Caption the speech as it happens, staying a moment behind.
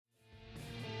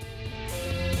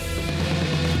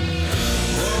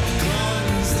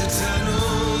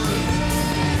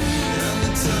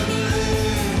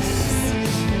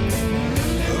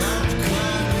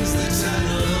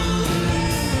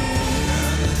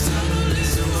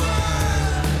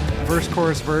Verse,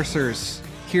 chorus, versers.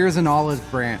 Here's an olive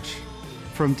branch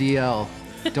from DL.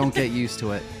 Don't get used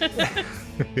to it.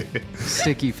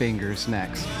 Sticky Fingers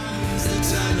next.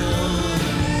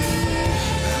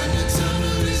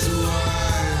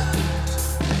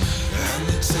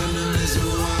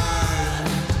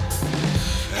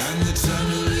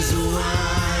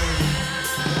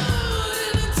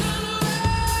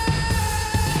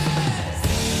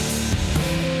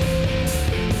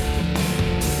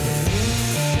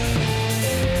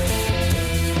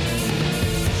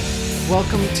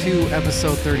 Welcome to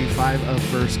episode 35 of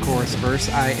Verse, Chorus, Verse.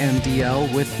 I am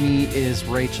DL. With me is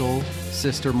Rachel,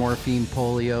 Sister Morphine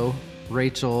Polio.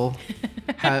 Rachel,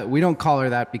 we don't call her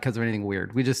that because of anything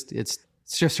weird. It's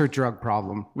just her drug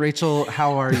problem. Rachel,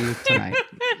 how are you tonight?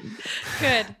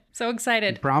 Good. So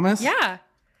excited. You promise? Yeah.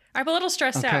 I'm a little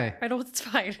stressed out. I know it's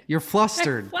fine. You're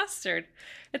flustered. I'm flustered.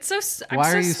 It's so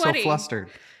Why are you sweaty. so flustered?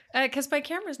 Because my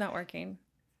camera's not working.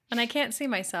 And I can't see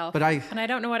myself. And I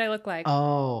don't know what I look like.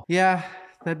 Oh, yeah.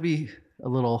 That'd be a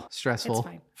little stressful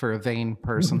for a vain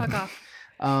person. Fuck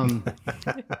off.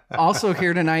 Also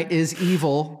here tonight is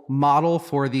Evil, model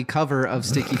for the cover of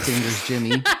Sticky Fingers,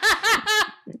 Jimmy.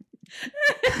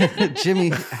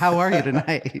 Jimmy, how are you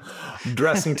tonight?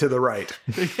 Dressing to the right.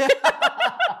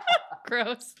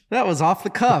 Gross. That was off the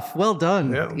cuff. Well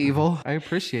done, Evil. I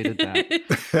appreciated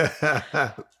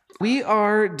that. We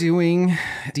are doing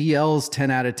DL's 10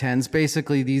 out of 10s.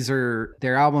 Basically,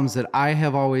 they're albums that I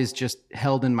have always just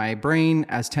held in my brain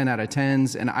as 10 out of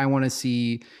 10s. And I want to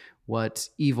see what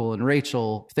Evil and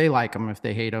Rachel, if they like them, if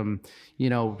they hate them.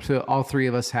 You know, so all three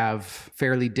of us have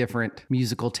fairly different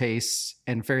musical tastes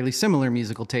and fairly similar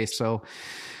musical tastes. So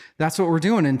that's what we're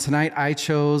doing. And tonight I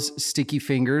chose Sticky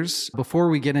Fingers. Before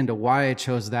we get into why I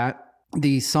chose that,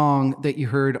 the song that you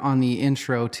heard on the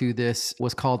intro to this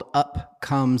was called Up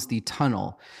Comes the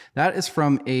Tunnel. That is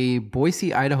from a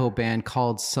Boise, Idaho band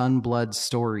called Sunblood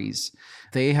Stories.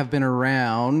 They have been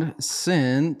around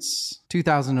since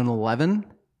 2011.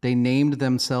 They named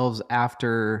themselves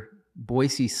after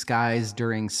Boise skies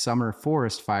during summer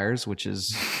forest fires, which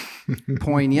is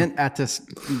poignant at this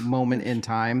moment in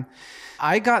time.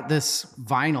 I got this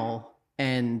vinyl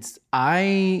and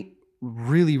I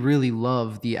really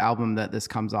love the album that this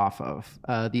comes off of.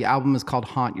 The album is called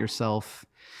Haunt Yourself.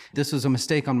 This was a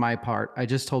mistake on my part. I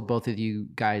just told both of you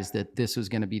guys that this was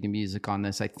going to be the music on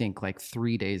this, I think like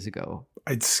 3 days ago.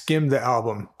 I'd skimmed the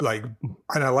album,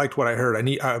 and I liked what I heard.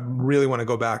 I really want to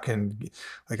go back and,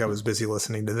 I was busy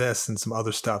listening to this and some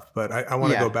other stuff, but I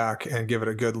want to go back and give it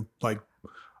a good,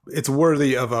 it's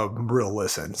worthy of a real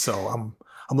listen. So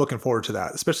I'm looking forward to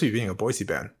that, especially being a Boise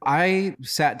band. I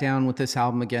sat down with this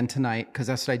album again tonight because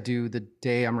that's what I do the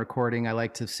day I'm recording. I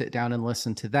like to sit down and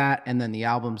listen to that and then the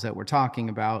albums that we're talking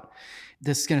about.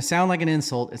 This is going to sound like an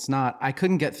insult. It's not. I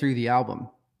couldn't get through the album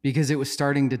because it was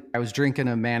I was drinking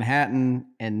a Manhattan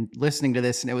and listening to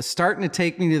this, and it was starting to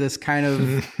take me to this kind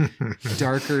of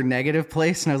darker, negative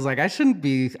place. And I was like, I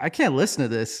can't listen to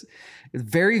this. It's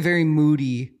very, very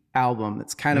moody album.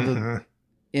 It's kind of a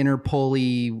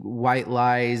Interpol-y, White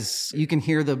Lies. You can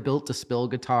hear the Built to Spill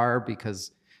guitar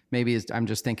because maybe I'm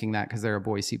just thinking that because they're a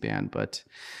Boise band, but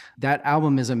that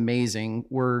album is amazing.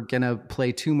 We're going to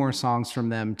play 2 more songs from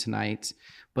them tonight,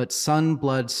 but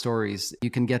Sunblood Stories, you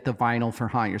can get the vinyl for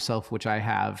Haunt Yourself, which I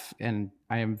have, and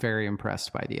I am very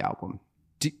impressed by the album.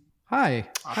 Hi,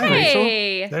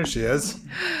 Rachel. There she is.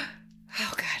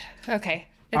 Oh, God. Okay.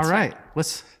 All right.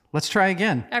 Let's try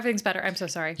again. Everything's better. I'm so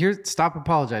sorry. Stop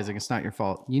apologizing. It's not your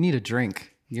fault. You need a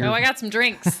drink. I got some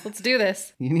drinks. Let's do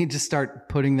this. You need to start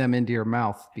putting them into your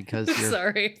mouth because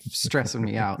you're stressing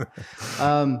me out.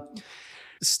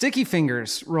 Sticky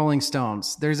Fingers, Rolling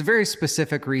Stones. There's a very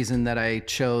specific reason that I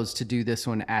chose to do this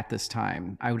one at this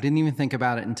time. I didn't even think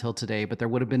about it until today, but there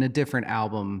would have been a different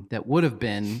album that would have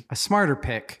been a smarter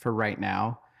pick for right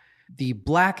now. The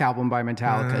Black Album by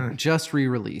Metallica just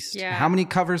re-released. Yeah. How many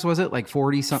covers was it? Like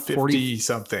 40 something? 50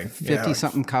 something. 50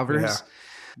 something covers?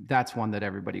 Yeah. That's one that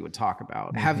everybody would talk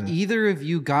about. Have either of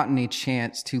you gotten a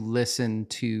chance to listen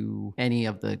to any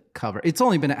of the cover? It's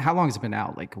only been, how long has it been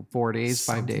out? Like 4 days,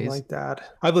 5 days? Like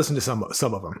that. I've listened to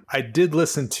some of them. I did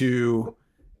listen to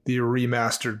the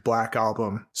remastered Black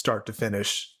Album start to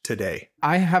finish today.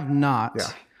 I have not. Yeah.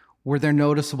 Were there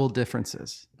noticeable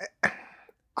differences?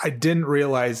 I didn't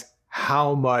realize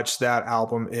how much that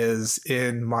album is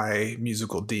in my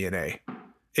musical DNA.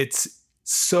 It's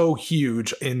so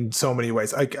huge in so many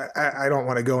ways. I don't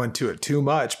want to go into it too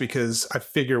much because I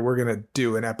figure we're going to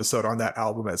do an episode on that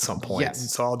album at some point.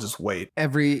 Yes. So I'll just wait.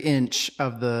 Every inch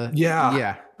of the...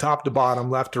 Yeah. top to bottom,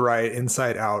 left to right,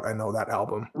 inside out. I know that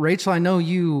album. Rachel, I know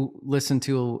you listened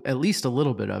to at least a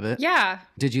little bit of it. Yeah.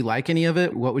 Did you like any of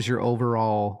it? What was your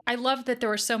overall? I loved that there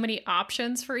were so many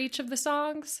options for each of the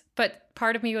songs, but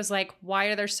part of me was like, why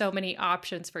are there so many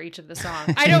options for each of the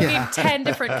songs? I don't need 10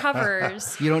 different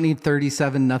covers. You don't need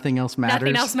 37 Nothing Else Matters?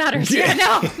 Nothing Else Matters. Yeah,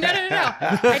 no.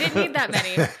 I didn't need that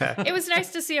many. It was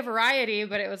nice to see a variety,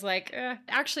 but it was like,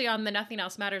 actually on the Nothing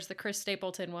Else Matters, the Chris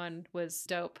Stapleton one was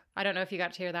dope. I don't know if you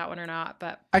got to hear that one or not,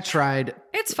 but I tried.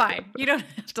 It's fine. You don't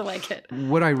have to like it.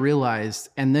 What I realized,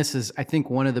 and this is, I think,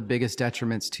 one of the biggest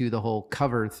detriments to the whole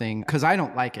cover thing, because I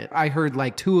don't like it. I heard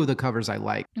like 2 of the covers I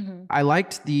liked. Mm-hmm. I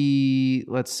liked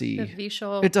let's see. The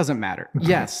Vishal. It doesn't matter.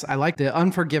 Yes, I liked the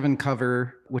Unforgiven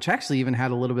cover, which actually even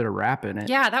had a little bit of rap in it.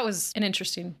 Yeah, that was an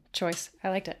interesting choice. I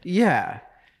liked it. Yeah.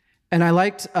 And I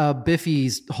liked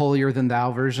Biffy's Holier Than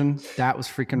Thou version. That was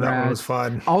freaking rad. That one was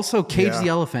fun. Also, Cage the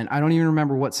Elephant. I don't even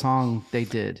remember what song they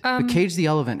did. But Cage the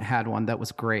Elephant had one that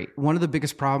was great. One of the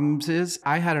biggest problems is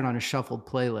I had it on a shuffled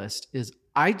playlist is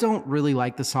I don't really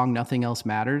like the song Nothing Else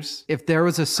Matters. If there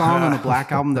was a song on a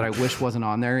Black album that I wish wasn't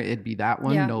on there, it'd be that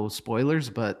one. Yeah. No spoilers,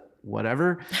 but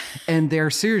whatever. And there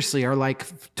seriously are like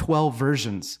 12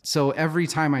 versions. So every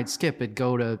time I'd skip, it'd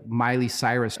go to Miley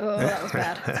Cyrus. Oh, that was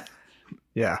bad.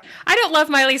 Yeah. I don't love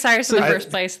Miley Cyrus in the first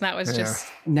place, and that was just...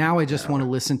 Now I just want to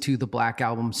listen to the Black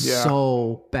album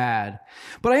so bad.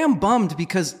 But I am bummed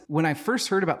because when I first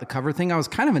heard about the cover thing, I was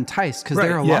kind of enticed because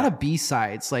there are a lot of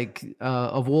B-sides, like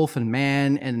Of Wolf and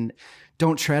Man and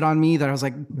Don't Tread on Me, that I was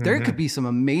like, there could be some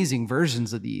amazing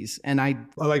versions of these. And I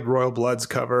liked Royal Blood's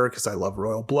cover because I love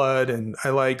Royal Blood, and I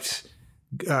liked...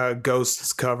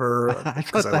 Ghost's cover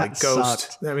because I like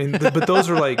Ghost. I mean, but those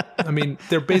are like, I mean,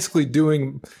 they're basically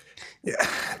doing... Yeah,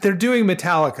 they're doing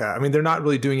Metallica. I mean, they're not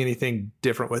really doing anything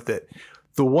different with it.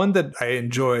 The one that I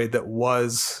enjoyed that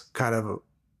was kind of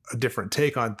a different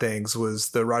take on things was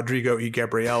the Rodrigo y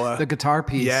Gabriela. The guitar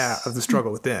piece. Yeah, of The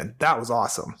Struggle Within. That was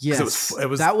awesome. Yes, it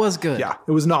was that was good. Yeah,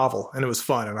 it was novel and it was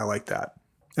fun and I liked that.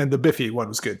 And the Biffy one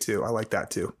was good too. I like that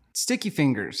too. Sticky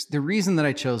Fingers. The reason that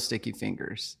I chose Sticky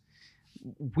Fingers,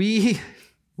 we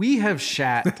have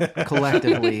shat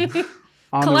collectively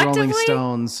on the Rolling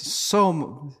Stones.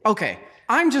 Okay,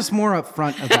 I'm just more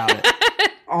upfront about it.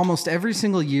 Almost every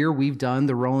single year we've done,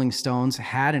 the Rolling Stones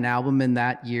had an album in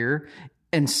that year,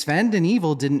 and Sven and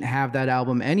Evil didn't have that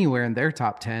album anywhere in their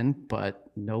top 10,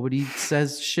 but nobody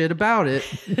says shit about it.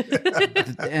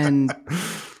 And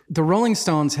the Rolling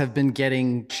Stones have been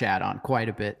getting shat on quite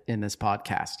a bit in this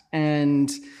podcast. And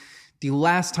the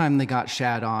last time they got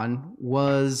shat on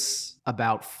was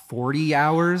about 40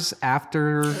 hours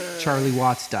after Charlie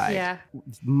Watts died. Yeah.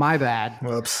 My bad.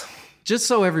 Whoops. Just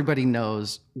so everybody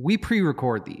knows, we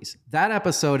pre-record these. That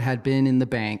episode had been in the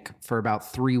bank for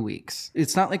about 3 weeks.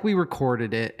 It's not like we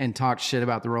recorded it and talked shit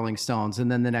about the Rolling Stones,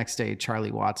 and then the next day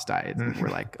Charlie Watts died. And we're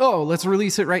like, oh, let's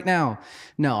release it right now.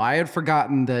 No, I had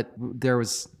forgotten that there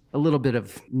was a little bit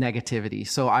of negativity.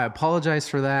 So I apologize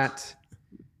for that.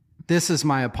 This is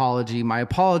my apology. My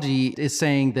apology is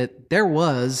saying that there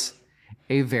was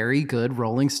a very good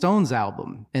Rolling Stones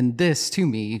album. And this, to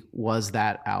me, was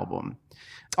that album.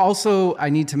 Also, I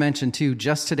need to mention, too,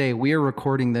 just today, we are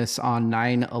recording this on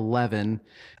 9/11.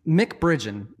 Mick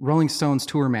Bridgen, Rolling Stones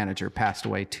tour manager, passed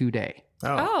away today.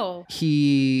 Oh.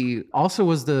 He also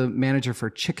was the manager for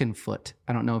Chickenfoot.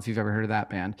 I don't know if you've ever heard of that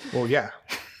band. Well, yeah.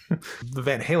 The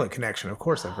Van Halen connection, of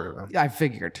course I've heard of them. I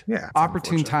figured. Yeah.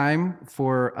 Opportune time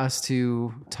for us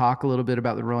to talk a little bit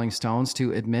about the Rolling Stones,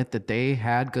 to admit that they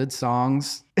had good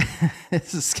songs.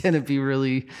 This is going to be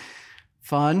really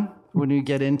fun when we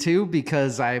get into,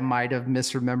 because I might have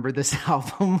misremembered this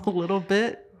album a little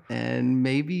bit, and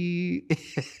maybe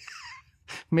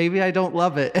I don't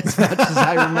love it as much as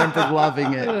I remember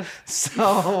loving it.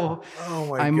 So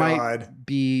I might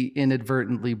be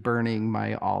inadvertently burning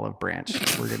my olive branch.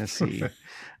 We're going to see.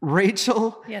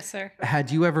 Rachel? Yes, sir. Had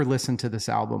you ever listened to this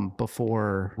album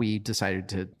before we decided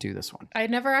to do this one? I'd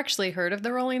never actually heard of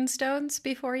the Rolling Stones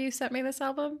before you sent me this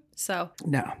album. So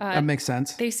no, that makes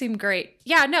sense. They seem great.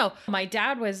 Yeah, no, my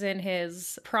dad was in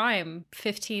his prime,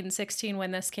 15, 16 when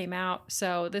this came out.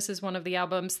 So this is one of the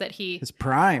albums that his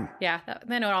prime. Yeah.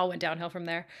 Then it all went downhill from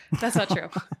there. That's not true.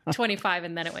 25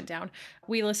 and then it went down.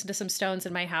 We listened to some Stones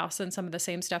in my house and some of the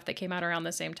same stuff that came out around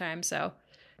the same time. So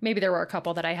maybe there were a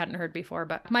couple that I hadn't heard before,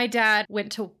 but my dad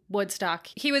went to Woodstock.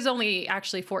 He was only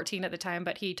actually 14 at the time,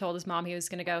 but he told his mom he was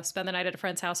going to go spend the night at a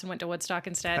friend's house and went to Woodstock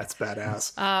instead. That's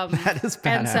badass. That is badass.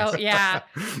 And so, yeah.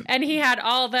 And he had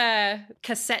all the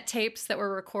cassette tapes that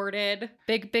were recorded.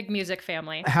 Big music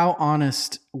family. How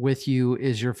honest with you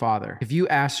is your father? If you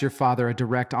asked your father a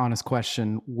direct, honest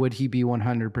question, would he be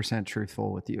 100%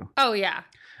 truthful with you? Oh, yeah.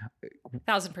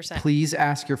 1,000%. Please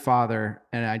ask your father,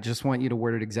 and I just want you to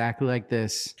word it exactly like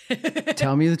this.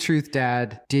 Tell me the truth,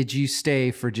 Dad. Did you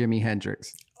stay for Jimi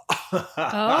Hendrix? Oh,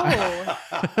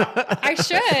 I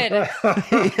should.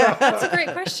 Yeah. That's a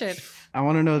great question. I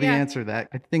want to know the answer to that.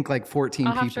 I think like 14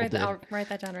 I'll people did. I'll write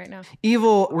that down right now.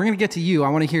 Evil, we're going to get to you. I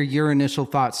want to hear your initial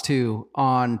thoughts too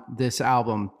on this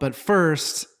album. But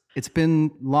first, it's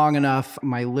been long enough.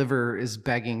 My liver is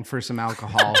begging for some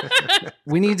alcohol.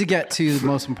 We need to get to the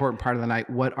most important part of the night.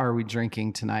 What are we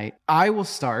drinking tonight? I will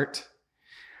start.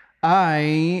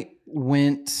 I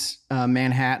went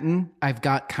Manhattan. I've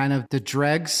got kind of the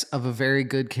dregs of a very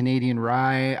good Canadian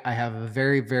rye. I have a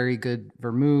very, very good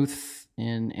vermouth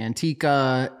in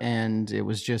Antica, and it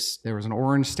was just, there was an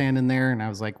orange stand in there, and I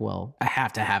was like, well, I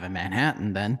have to have a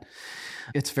Manhattan then.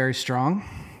 It's very strong,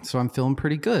 so I'm feeling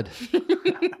pretty good.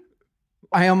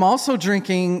 I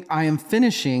am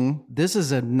finishing, this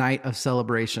is a night of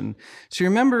celebration. So you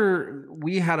remember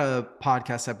we had a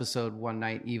podcast episode one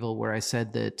night, Evil, where I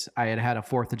said that I had a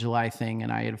 4th of July thing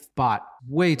and I had bought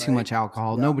way too much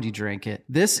alcohol. Yep. Nobody drank it.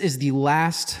 This is the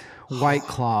last White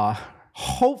Claw,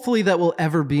 hopefully that will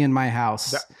ever be in my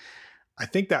house. I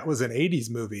think that was an 80s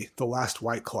movie, The Last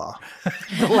White Claw.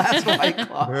 The Last White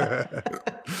Claw.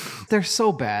 They're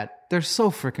so bad. They're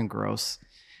so freaking gross.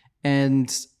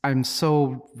 And I'm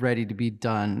so ready to be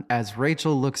done. As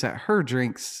Rachel looks at her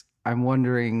drinks, I'm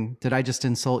wondering, did I just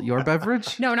insult your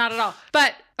beverage? No, not at all.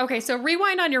 But okay, so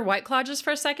rewind on your White Claw just for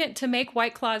a second to make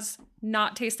White Claws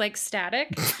not taste like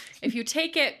static. If you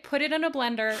take it, put it in a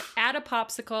blender, add a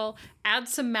popsicle, add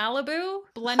some Malibu,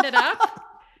 blend it up,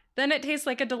 then it tastes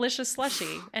like a delicious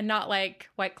slushy and not like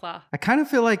White Claw. I kind of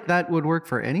feel like that would work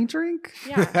for any drink.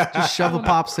 Yeah. Just shove a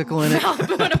popsicle in it.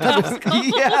 Malibu and a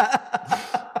popsicle. Yeah.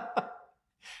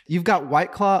 You've got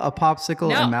White Claw, a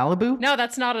popsicle, and Malibu? No,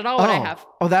 that's not at all what I have.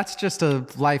 Oh, that's just a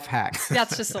life hack.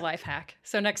 That's just a life hack.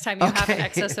 So next time you have an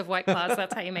excess of White Claws,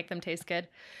 that's how you make them taste good.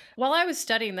 While I was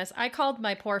studying this, I called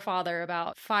my poor father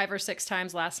about 5 or 6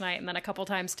 times last night and then a couple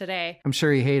times today. I'm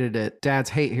sure he hated it. Dads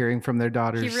hate hearing from their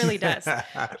daughters. He really does.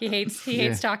 He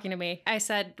hates talking to me. I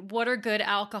said, what are good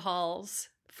alcohols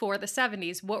for the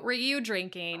 70s? What were you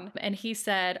drinking? And he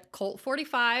said, Colt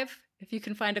 45. If you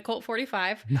can find a Colt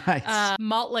 45. Nice.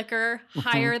 Malt liquor,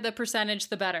 higher the percentage,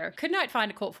 the better. Could not find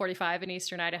a Colt 45 in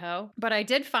Eastern Idaho, but I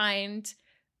did find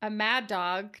a Mad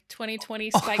Dog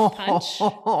 2020 Spike Punch,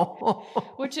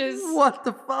 which is... What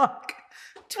the fuck?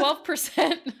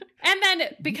 12%. And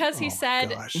then because he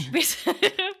said,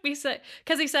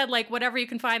 because he said, like, whatever you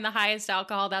can find the highest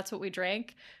alcohol, that's what we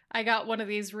drank. I got one of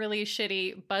these really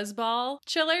shitty Buzzball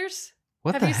chillers.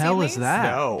 What the hell is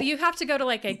that? No. You have to go to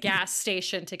like a gas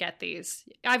station to get these.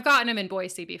 I've gotten them in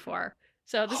Boise before.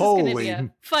 So this is going to be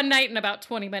a fun night in about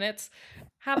 20 minutes.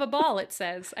 Have a ball, it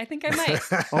says. I think I might.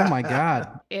 Oh my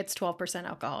God. It's 12%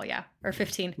 alcohol, yeah. Or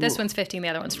 15. This one's 15, the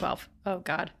other one's 12. Oh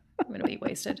God, I'm going to be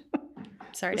wasted.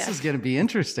 Sorry, Dad. This is going to be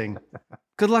interesting.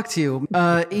 Good luck to you.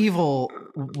 Evil,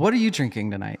 what are you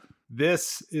drinking tonight?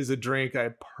 This is a drink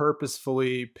I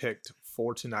purposefully picked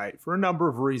for tonight for a number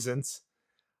of reasons.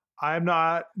 I'm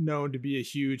not known to be a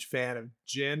huge fan of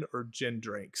gin or gin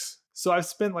drinks. So I've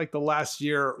spent like the last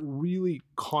year really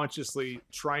consciously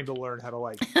trying to learn how to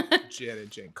like gin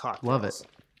and gin cocktails. Love it.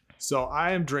 So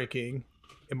I am drinking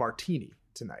a Martini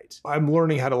tonight. I'm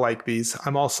learning how to like these.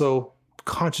 I'm also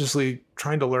consciously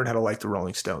trying to learn how to like the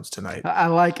Rolling Stones tonight. I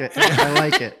like it. I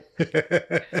like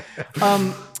it.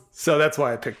 So that's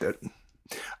why I picked it.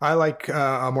 I like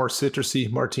a more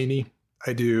citrusy Martini.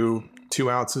 I do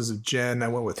 2 ounces of gin. I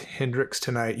went with Hendrix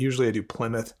tonight. Usually I do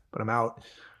Plymouth, but I'm out.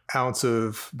 Ounce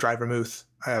of dry vermouth.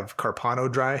 I have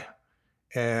Carpano dry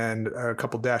and a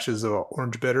couple dashes of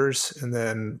orange bitters and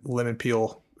then lemon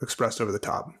peel expressed over the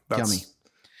top. Yummy.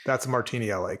 That's a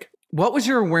Martini I like. What was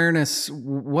your awareness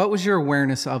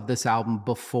of this album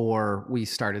before we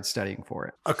started studying for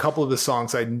it? A couple of the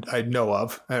songs I know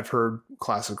of. I've heard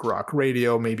classic rock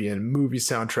radio, maybe in movie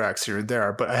soundtracks here and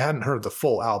there, but I hadn't heard the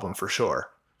full album for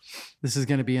sure. This is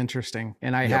going to be interesting.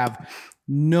 And I have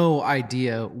no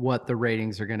idea what the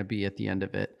ratings are going to be at the end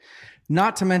of it.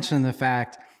 Not to mention the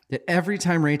fact that every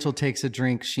time Rachel takes a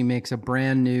drink, she makes a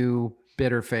brand new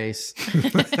bitter face.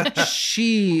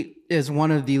 She is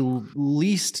one of the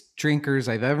least drinkers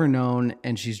I've ever known,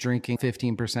 and she's drinking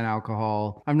 15%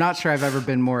 alcohol. I'm not sure I've ever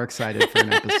been more excited for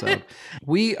an episode.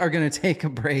 We are going to take a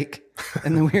break,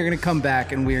 and then we're going to come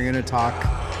back, and we're going to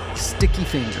talk Sticky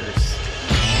Fingers.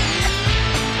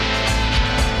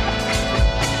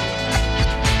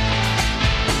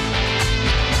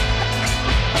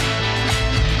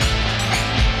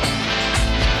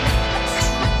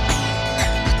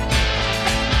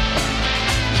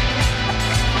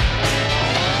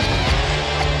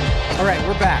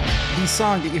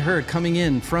 song that you heard coming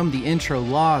in from the intro,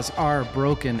 Laws Are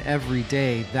Broken Every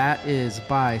Day. That is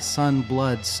by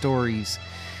Sunblood Stories,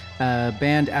 a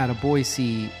band out of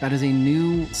Boise. That is a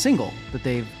new single that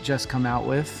they've just come out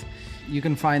with. You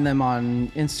can find them on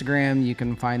Instagram. You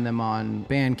can find them on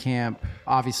Bandcamp,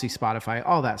 obviously Spotify,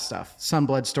 all that stuff.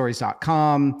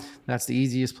 Sunbloodstories.com. That's the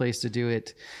easiest place to do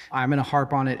it. I'm going to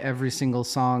harp on it every single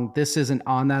song. This isn't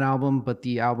on that album, but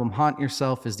the album Haunt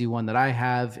Yourself is the one that I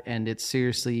have, and it's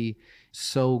seriously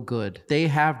so good. They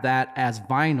have that as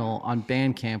vinyl on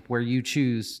Bandcamp where you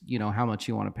choose, how much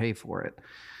you want to pay for it.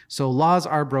 So Laws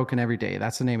Are Broken Every Day.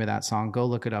 That's the name of that song. Go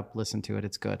look it up. Listen to it.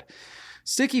 It's good.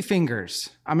 Sticky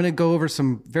Fingers. I'm going to go over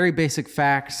some very basic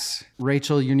facts.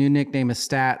 Rachel, your new nickname is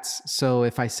Stats. So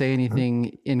if I say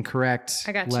anything incorrect,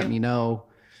 let me know.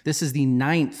 This is the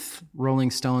 9th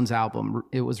Rolling Stones album.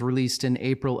 It was released in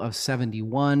April of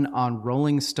 1971 on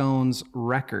Rolling Stones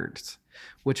Records,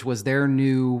 which was their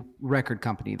new record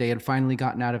company. They had finally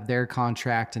gotten out of their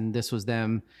contract, and this was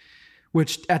them,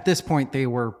 which at this point they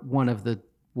were one of the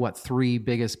 3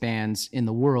 biggest bands in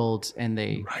the world, and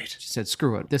they said,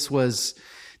 screw it. This was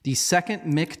the second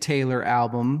Mick Taylor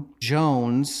album.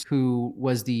 Jones, who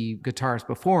was the guitarist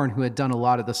before and who had done a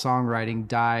lot of the songwriting,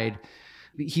 died.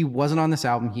 He wasn't on this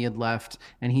album. He had left,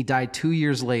 and he died 2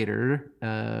 years later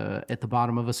at the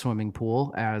bottom of a swimming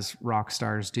pool, as rock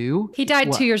stars do. He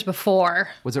died 2 years before.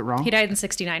 Was it wrong? He died in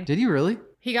 1969. Did he really?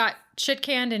 He got shit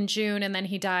canned in June, and then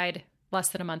he died less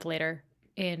than a month later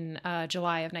in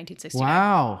July of 1969.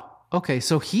 Wow. Okay,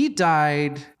 so he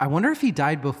died. I wonder if he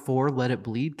died before Let It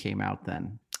Bleed came out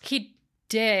then. He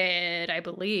did, I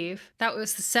believe. That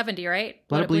was 70, right?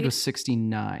 Let It Bleed was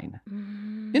 69.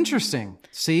 Interesting.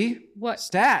 See? What?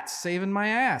 Stats, saving my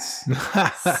ass.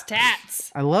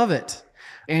 Stats. I love it.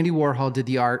 Andy Warhol did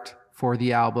the art for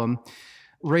the album.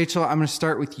 Rachel, I'm going to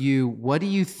start with you. What do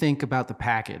you think about the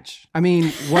package? I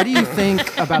mean, what do you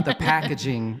think about the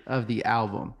packaging of the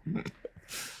album?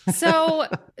 So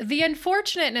the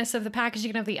unfortunateness of the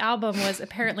packaging of the album was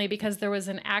apparently because there was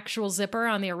an actual zipper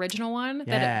on the original one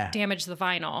that it damaged the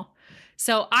vinyl.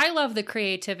 So I love the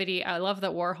creativity. I love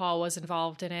that Warhol was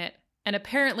involved in it. And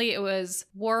apparently it was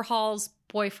Warhol's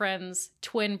boyfriend's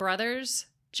twin brother's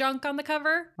junk on the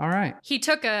cover. All right. He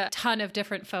took a ton of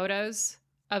different photos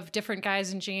of different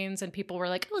guys in jeans, and people were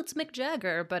like, oh, it's Mick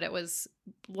Jagger. But it was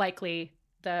likely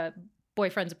the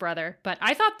boyfriend's brother. But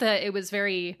I thought that it was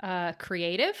very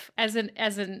creative as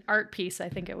an art piece. I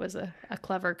think it was a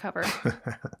clever cover.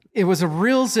 It was a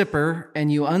real zipper,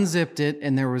 and you unzipped it,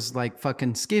 and there was like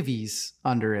fucking skivvies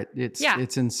under it.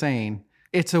 It's insane.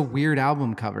 It's a weird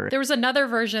album cover. There was another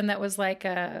version that was like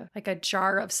a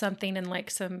jar of something and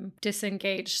like some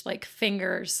disengaged like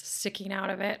fingers sticking out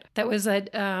of it. That was there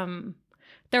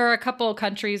were a couple of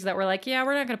countries that were like, yeah,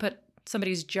 we're not going to put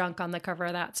somebody's junk on the cover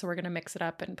of that, so we're going to mix it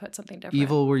up and put something different.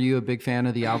 Evil, were you a big fan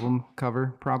of the album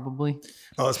cover? Probably.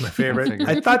 Oh, it's my favorite.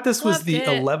 I thought this was the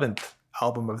 11th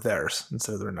album of theirs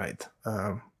instead of their 9th.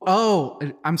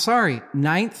 I'm sorry.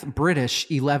 9th British,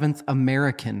 11th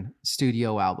American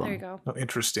studio album. There you go. Oh,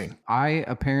 interesting. I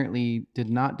apparently did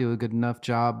not do a good enough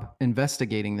job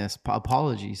investigating this.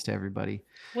 Apologies to everybody.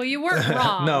 Well, you weren't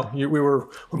wrong. No, we're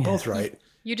both right.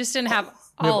 You just didn't have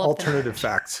We have all of alternative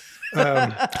facts.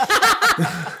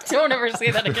 Don't ever say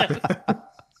that again.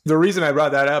 The reason I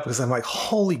brought that up is I'm like,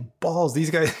 holy balls, these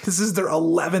guys, this is their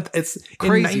 11th. It's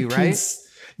crazy, right?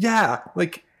 Yeah.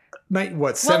 Like,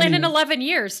 what, 70? Well, and in 11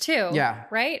 years, too. Yeah.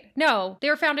 Right? No, they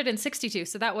were founded in 62,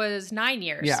 so that was 9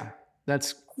 years. Yeah.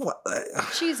 That's... What?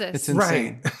 Jesus. It's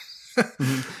insane. Right.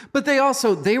 Mm-hmm. But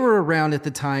they were around at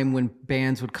the time when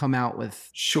bands would come out with...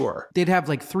 Sure. They'd have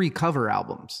like 3 cover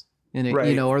albums. In it,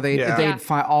 right. Or they'd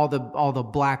find all the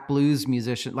black blues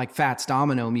musicians, like Fats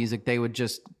Domino music, they would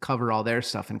just cover all their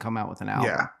stuff and come out with an album.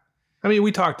 Yeah. I mean,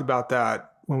 we talked about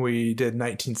that when we did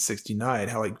 1969,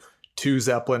 how like 2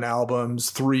 Zeppelin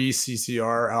albums, 3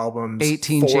 CCR albums,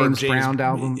 18 James Brown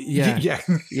album. Yeah.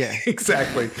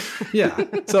 Exactly. Yeah.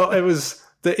 So it was,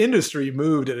 the industry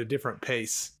moved at a different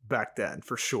pace back then,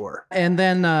 for sure. And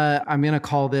then I'm going to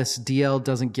call this DL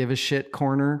Doesn't Give a Shit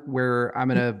corner, where I'm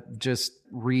going to just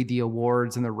read the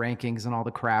awards and the rankings and all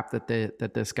the crap that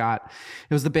this got.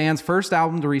 It was the band's first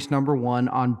album to reach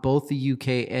 #1 on both the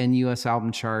UK and US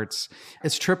album charts.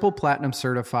 It's triple platinum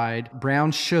certified.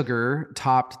 Brown Sugar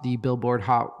topped the Billboard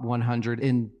Hot 100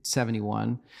 in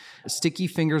 71. Sticky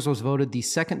Fingers was voted the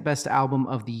second best album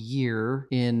of the year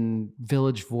in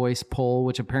Village Voice poll,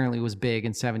 which apparently was big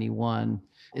in 71.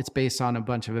 It's based on a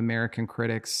bunch of American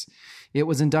critics. It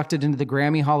was inducted into the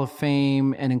Grammy Hall of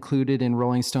Fame and included in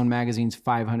Rolling Stone magazine's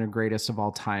 500 Greatest of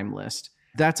All Time list.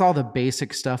 That's all the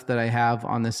basic stuff that I have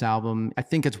on this album. I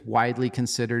think it's widely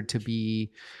considered to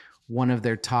be one of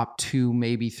their top 2,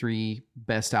 maybe 3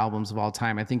 best albums of all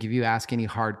time. I think if you ask any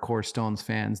hardcore Stones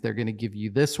fans, they're going to give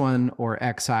you this one or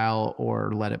Exile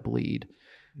or Let It Bleed.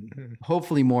 Mm-hmm.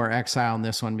 Hopefully more Exile in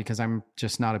this one because I'm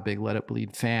just not a big Let It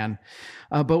Bleed fan.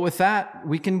 But with that,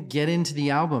 we can get into the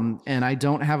album, and I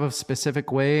don't have a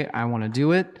specific way I want to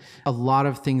do it. A lot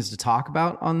of things to talk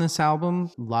about on this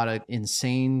album, a lot of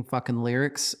insane fucking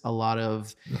lyrics, a lot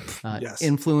of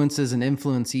influences and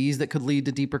influencees that could lead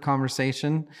to deeper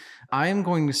conversation. I am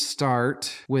going to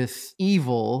start with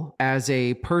Evil. As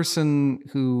a person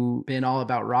who been all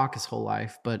about rock his whole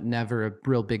life, but never a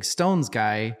real big Stones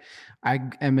guy, I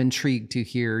am intrigued to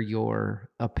hear your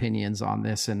opinions on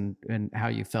this and how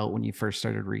you felt when you first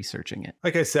started researching it.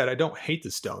 Like I said, I don't hate the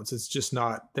Stones. It's just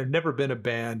not, they've never been a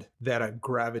band that I've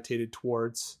gravitated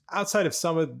towards. Outside of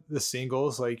some of the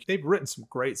singles, like they've written some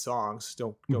great songs.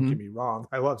 Don't get me wrong.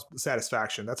 I love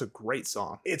Satisfaction. That's a great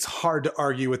song. It's hard to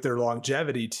argue with their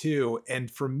longevity too. And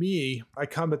for me, I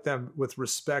come at them with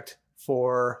respect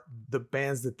for the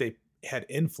bands that they had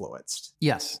influenced.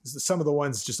 Yes. Some of the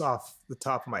ones just off the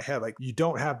top of my head, like you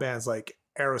don't have bands like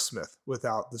Aerosmith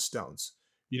without the Stones.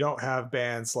 You don't have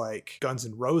bands like Guns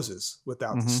N' Roses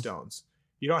without the Stones.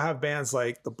 You don't have bands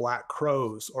like the Black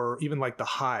Crowes or even like the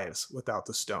Hives without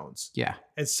the Stones. Yeah.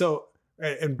 And so,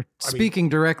 and speaking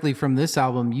directly from this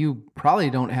album, you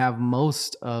probably don't have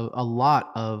a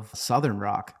lot of Southern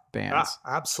rock bands.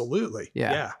 Absolutely.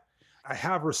 Yeah. I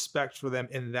have respect for them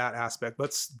in that aspect.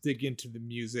 Let's dig into the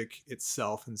music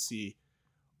itself and see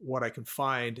what I can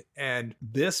find. And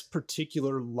this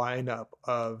particular lineup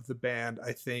of the band,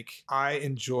 I think I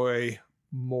enjoy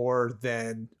more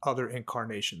than other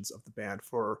incarnations of the band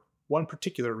for one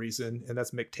particular reason, and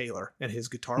that's Mick Taylor and his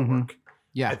guitar work.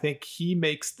 Yeah. I think he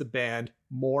makes the band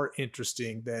more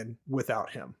interesting than without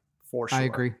him. For sure. I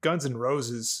agree. Guns N'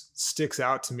 Roses sticks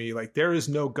out to me. Like there is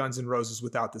no Guns N' Roses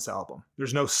without this album.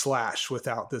 There's no Slash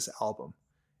without this album.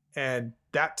 And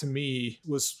that to me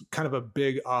was kind of a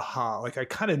big aha. Like I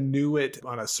kind of knew it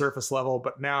on a surface level,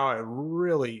 but now I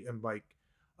really am like,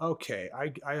 okay,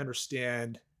 I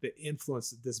understand the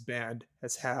influence that this band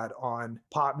has had on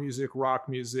pop music, rock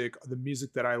music, the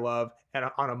music that I love, and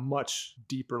on a much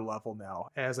deeper level now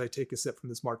as I take a sip from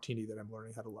this martini that I'm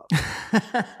learning how to love.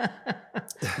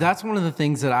 That's one of the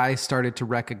things that I started to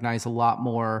recognize a lot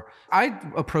more. I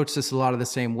approach this a lot of the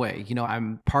same way. You know,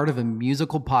 I'm part of a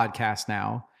musical podcast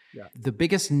now. Yeah. The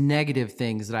biggest negative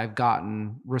things that I've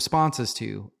gotten responses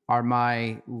to are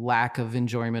my lack of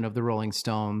enjoyment of the Rolling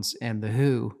Stones and the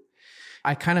Who.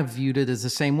 I kind of viewed it as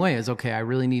the same way as, okay, I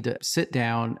really need to sit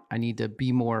down. I need to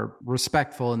be more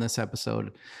respectful in this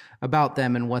episode about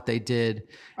them and what they did.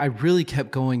 I really kept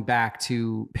going back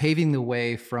to paving the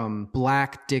way from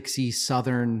Black Dixie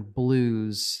Southern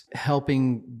blues,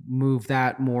 helping move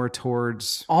that more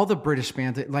towards all the British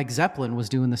bands. Like Zeppelin was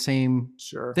doing the same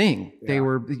thing. Yeah. They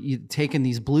were taking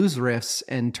these blues riffs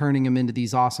and turning them into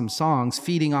these awesome songs,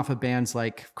 feeding off of bands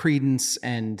like Creedence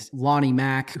and Lonnie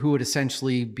Mack, who would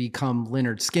essentially become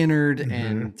Lynyrd Skynyrd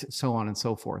and so on and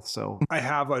so forth. So I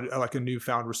have a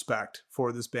newfound respect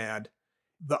for this band.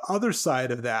 The other side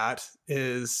of that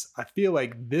is I feel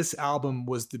like this album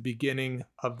was the beginning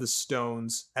of the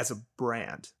Stones as a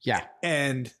brand. Yeah.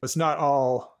 And it's not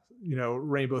all,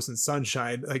 rainbows and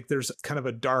sunshine. Like there's kind of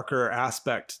a darker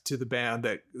aspect to the band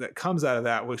that comes out of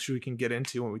that, which we can get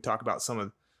into when we talk about some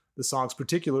of the songs,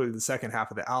 particularly the second half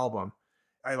of the album.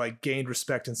 I gained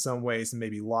respect in some ways and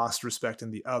maybe lost respect in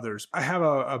the others. I have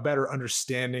a better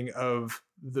understanding of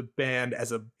the band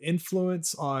as an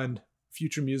influence on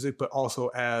future music, but also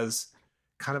as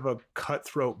kind of a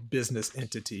cutthroat business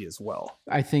entity as well.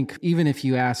 I think even if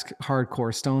you ask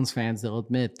hardcore Stones fans, they'll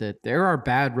admit that there are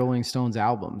bad Rolling Stones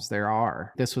albums. There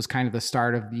are. This was kind of the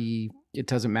start of it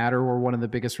doesn't matter, we're one of the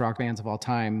biggest rock bands of all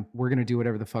time. We're going to do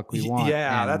whatever the fuck we want.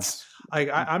 Yeah, that's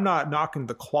I'm not knocking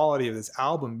the quality of this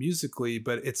album musically,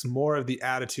 but it's more of the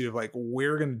attitude of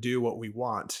we're going to do what we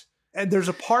want. And there's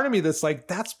a part of me that's like,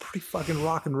 that's pretty fucking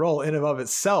rock and roll in and of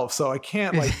itself. So I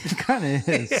can't it kind of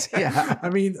is. Yeah. I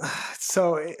mean,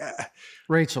 so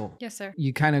Rachel. Yes, sir.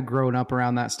 You kind of grown up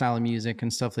around that style of music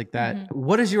and stuff like that. Mm-hmm.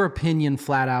 What is your opinion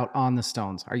flat out on the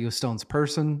Stones? Are you a Stones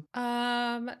person?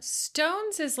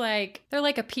 Stones is they're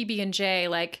like a PB&J.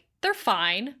 they're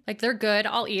fine. Like, they're good.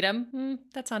 I'll eat them.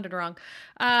 That sounded wrong.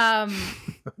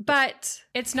 But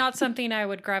it's not something I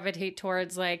would gravitate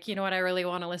towards. Like, you know what? I really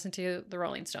want to listen to the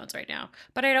Rolling Stones right now.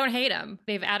 But I don't hate them.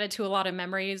 They've added to a lot of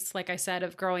memories, like I said,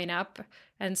 of growing up.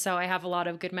 And so I have a lot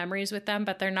of good memories with them,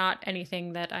 but they're not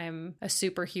anything that I'm a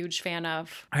super huge fan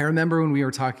of. I remember when we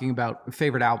were talking about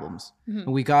favorite albums, and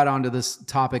we got onto this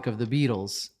topic of the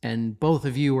Beatles, and both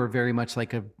of you were very much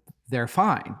like they're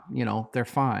fine. You know, they're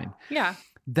fine. Yeah.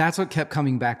 That's what kept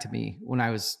coming back to me when I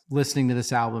was listening to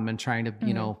this album and trying to,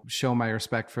 you know, show my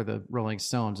respect for the Rolling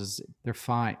Stones is they're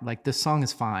fine. Like, this song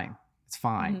is fine. It's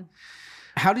fine.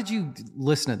 How did you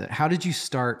listen to that? How did you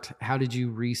start? How did you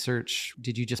research?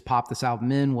 Did you just pop this album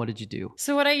in? What did you do?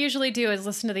 So what I usually do is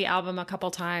listen to the album a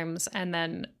couple times and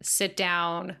then sit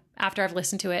down after I've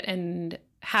listened to it and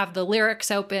have the lyrics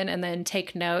open and then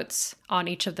take notes on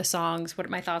each of the songs, what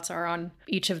my thoughts are on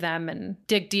each of them, and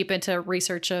dig deep into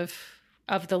research of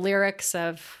the lyrics,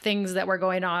 of things that were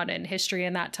going on in history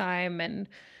in that time and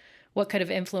what could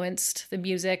have influenced the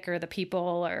music or the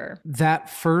people. Or that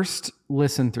first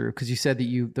listen through, because you said that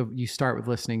you start with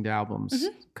listening to albums a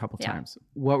couple times.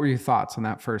 What were your thoughts on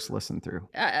that first listen through?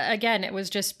 Again, it was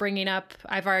just bringing up,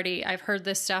 I've heard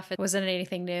this stuff. It wasn't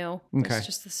anything new. It was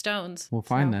just the Stones. Well,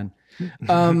 fine then.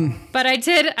 But I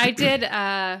did,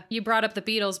 you brought up the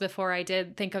Beatles before. I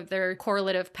did think of their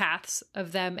correlative paths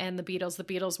of them and the Beatles. The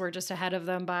Beatles were just ahead of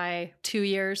them by 2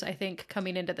 years, I think,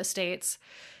 coming into the States.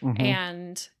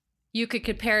 And you could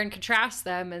compare and contrast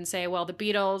them and say, well, the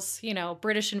Beatles, you know,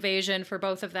 British invasion for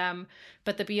both of them,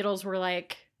 but the Beatles were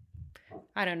like,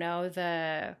 I don't know,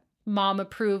 the mom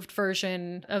approved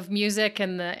version of music,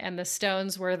 and the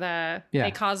Stones were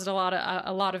they caused a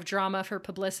lot of drama for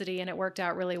publicity, and it worked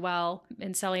out really well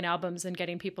in selling albums and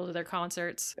getting people to their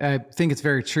concerts. I think it's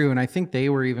very true, and I think they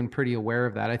were even pretty aware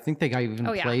of that. I think they got even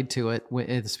played to it,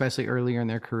 especially earlier in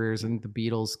their careers, and the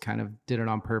Beatles kind of did it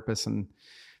on purpose, and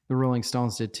the Rolling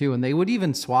Stones did too. And they would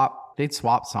even swap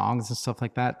songs and stuff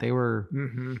like that. They were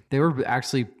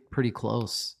actually pretty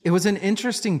close. It was an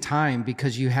interesting time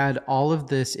because you had all of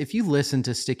this. If you listen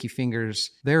to Sticky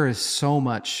Fingers, there is so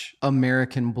much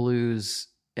American blues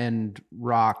and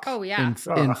rock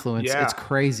influence. Yeah. It's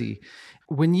crazy.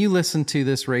 When you listen to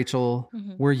this, Rachel,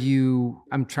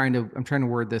 I'm trying to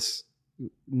word this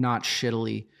not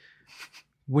shittily.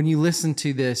 When you listen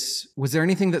to this, was there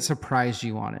anything that surprised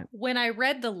you on it? When I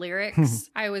read the lyrics,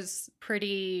 I was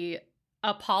pretty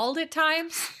appalled at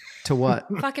times. To what?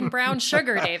 Fucking Brown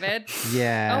Sugar, David.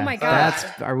 Yeah. Oh my God.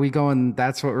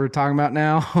 That's what we're talking about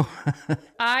now?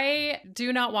 I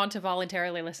do not want to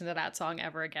voluntarily listen to that song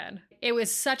ever again. It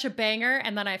was such a banger.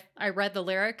 And then I read the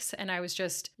lyrics and I was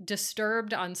just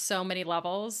disturbed on so many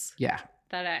levels. Yeah.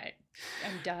 That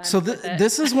I'm done. So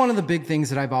this is one of the big things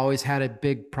that I've always had a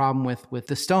big problem with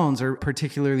the Stones, or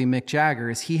particularly Mick Jagger,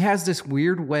 is he has this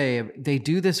weird way of, they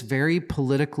do this very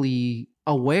politically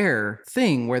aware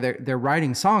thing where they're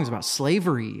writing songs about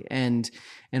slavery and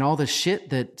all the shit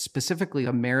that specifically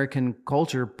American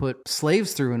culture put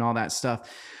slaves through and all that stuff.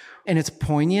 And it's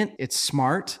poignant, it's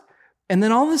smart. And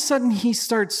then all of a sudden he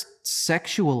starts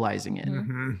sexualizing it.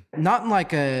 Not in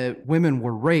like a women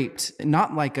were raped,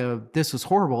 not like a this was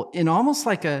horrible, in almost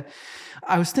like I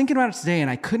was thinking about it today and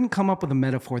I couldn't come up with a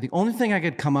metaphor. The only thing I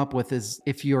could come up with is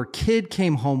if your kid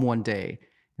came home one day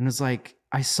and was like,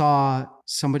 I saw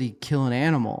somebody kill an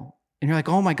animal. And you're like,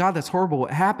 oh my God, that's horrible. What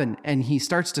happened? And he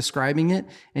starts describing it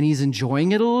and he's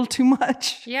enjoying it a little too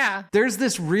much. Yeah. There's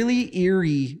this really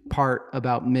eerie part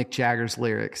about Mick Jagger's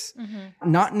lyrics,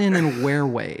 not in an aware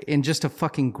way, in just a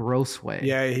fucking gross way.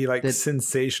 Yeah. He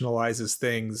sensationalizes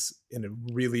things in a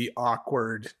really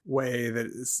awkward way.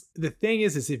 The thing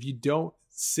is if you don't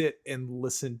sit and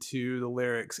listen to the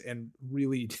lyrics and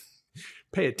really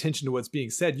pay attention to what's being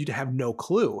said, you'd have no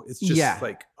clue. It's just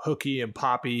like hooky and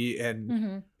poppy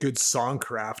and good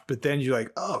songcraft. But then you're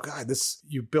like, oh God,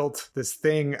 you built this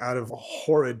thing out of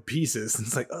horrid pieces. And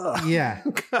it's like, oh yeah,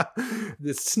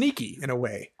 this sneaky in a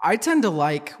way. I tend to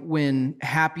like when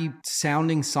happy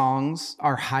sounding songs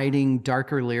are hiding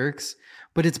darker lyrics.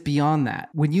 But it's beyond that.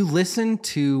 When you listen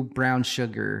to Brown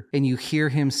Sugar and you hear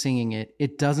him singing it,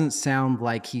 it doesn't sound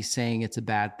like he's saying it's a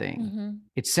bad thing.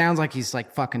 It sounds like he's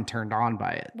like fucking turned on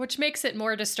by it. Which makes it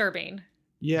more disturbing.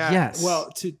 Yeah. Yes. Well,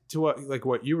 to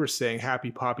what you were saying,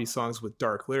 happy poppy songs with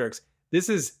dark lyrics. This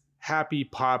is happy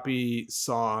poppy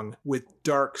song with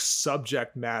dark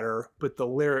subject matter, but the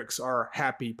lyrics are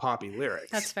happy poppy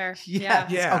lyrics. That's fair. Yeah.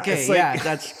 Okay. Like,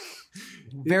 that's...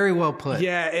 Very well put.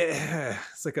 Yeah,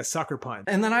 it's like a sucker punch.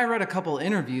 And then I read a couple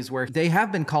interviews where they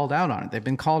have been called out on it. They've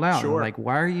been called out. Sure. Like,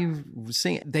 why are you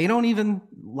singing? They don't even,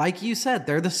 like you said,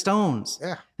 they're the Stones.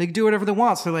 Yeah. They can do whatever they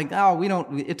want. So they're like,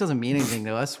 oh, it doesn't mean anything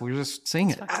to us. We're just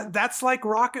singing it. That's like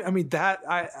rock. I mean,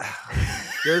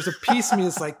 there's a piece of me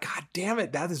that's like, God damn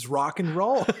it, that is rock and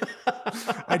roll.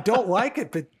 I don't like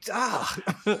it, but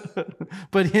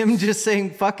But him just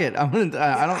saying, fuck it. I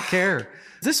don't care.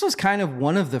 This was kind of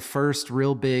one of the first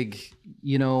real big,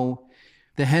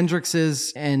 the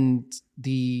Hendrixes and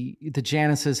the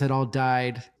Janices had all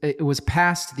died. It was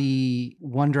past the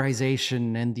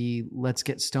wonderization and the let's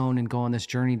get stoned and go on this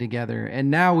journey together.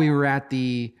 And now we were at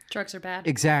the drugs are bad.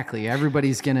 Exactly.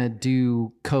 Everybody's going to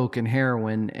do coke and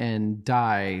heroin and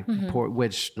die,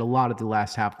 which a lot of the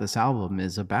last half of this album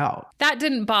is about. That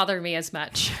didn't bother me as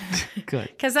much. Good.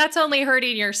 Because that's only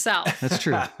hurting yourself. That's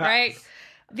true. Right?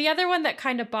 The other one that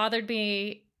kind of bothered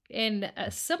me in a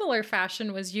similar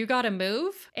fashion was You Gotta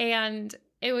Move. And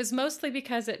it was mostly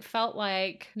because it felt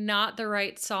like not the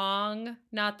right song,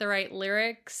 not the right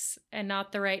lyrics, and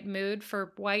not the right mood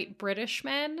for white British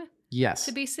men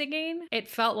to be singing. It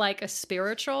felt like a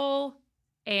spiritual,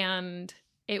 and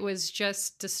it was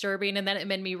just disturbing. And then it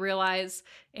made me realize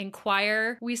in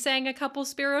choir, we sang a couple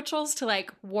spirituals to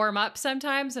like warm up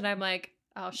sometimes. And I'm like,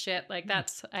 oh shit, like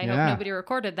I hope nobody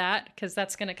recorded that, because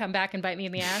that's going to come back and bite me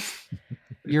in the ass.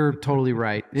 You're totally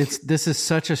right. This is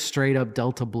such a straight up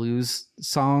Delta blues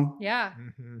song. Yeah.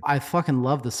 I fucking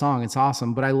love the song. It's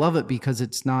awesome, but I love it because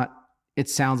it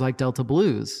sounds like Delta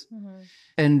blues.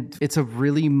 And it's a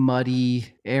really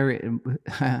muddy area.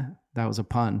 That was a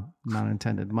pun, not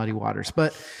intended, muddy waters.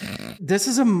 But this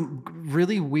is a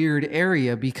really weird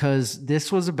area because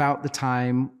this was about the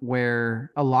time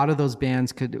where a lot of those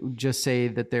bands could just say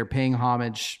that they're paying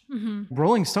homage.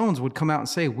 Rolling Stones would come out and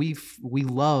say, we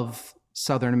love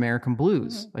Southern American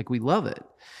blues. Like, we love it.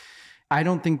 I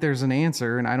don't think there's an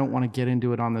answer, and I don't want to get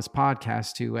into it on this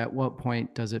podcast to at what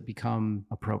point does it become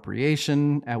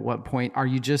appropriation? At what point are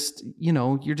you just,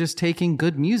 you're just taking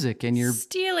good music and you're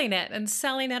stealing it and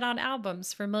selling it on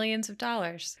albums for millions of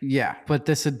dollars. Yeah, but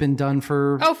this had been done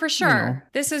for for sure.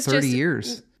 This is 30 just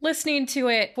years. Listening to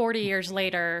it 40 years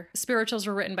later, spirituals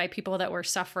were written by people that were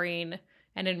suffering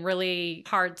and in really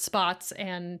hard spots,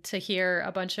 and to hear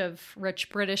a bunch of rich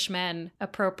British men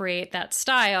appropriate that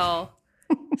style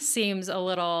seems a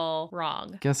little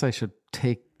wrong. Guess I should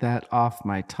take that off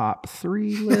my top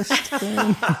 3 list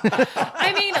then.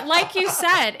 I mean, like you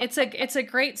said, it's a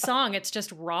great song. It's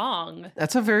just wrong.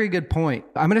 That's a very good point.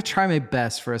 I'm going to try my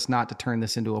best for us not to turn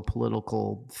this into a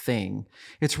political thing.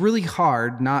 It's really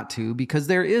hard not to, because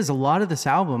there is a lot of this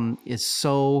album is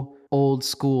so old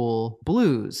school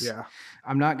blues. Yeah.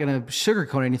 I'm not going to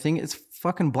sugarcoat anything. It's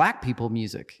fucking black people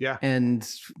music. Yeah. And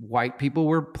white people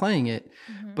were playing it.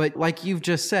 But like you've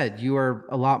just said, you are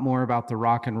a lot more about the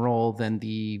rock and roll than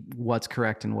the what's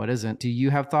correct and what isn't. Do you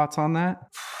have thoughts on that?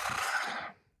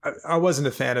 I wasn't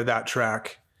a fan of that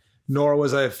track, nor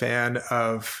was I a fan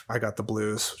of I Got the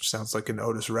Blues, which sounds like an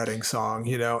Otis Redding song,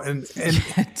 and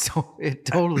it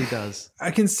totally does. I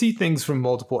can see things from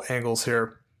multiple angles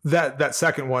here. That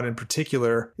second one in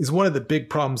particular is one of the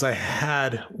big problems I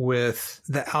had with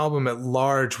the album at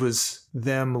large, was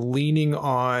them leaning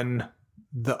on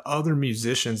the other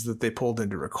musicians that they pulled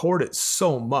in to record it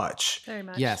so much. Very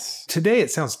much. Yes. Today it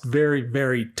sounds very,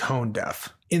 very tone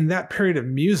deaf. In that period of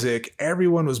music,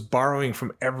 everyone was borrowing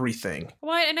from everything.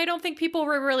 Well, and I don't think people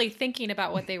were really thinking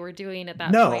about what they were doing at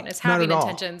that point as not having at all.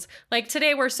 intentions. Like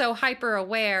today, we're so hyper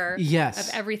aware Yes.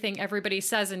 of everything everybody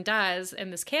says and does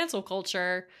in this cancel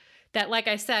culture that, like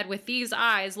I said, with these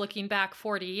eyes looking back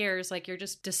 40 years, like you're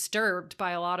just disturbed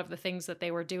by a lot of the things that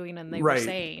they were doing and they were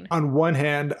saying. On one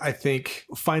hand, I think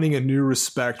finding a new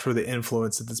respect for the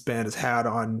influence that this band has had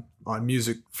on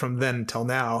music from then until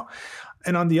now.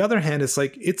 And on the other hand, it's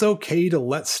like, it's okay to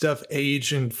let stuff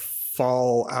age and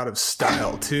fall out of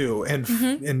style too.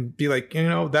 And be like,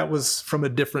 that was from a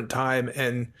different time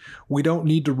and we don't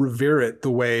need to revere it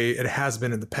the way it has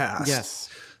been in the past. Yes.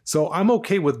 So I'm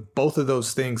okay with both of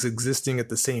those things existing at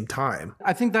the same time.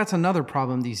 I think that's another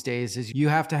problem these days is you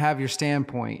have to have your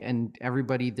standpoint and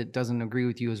everybody that doesn't agree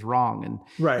with you is wrong. And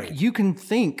right. You can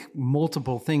think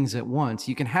multiple things at once.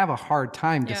 You can have a hard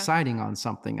time deciding on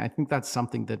something. I think that's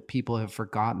something that people have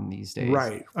forgotten these days.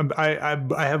 Right. I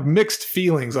have mixed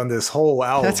feelings on this whole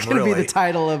album. That's going to be the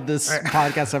title of this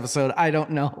podcast episode. I don't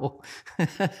know.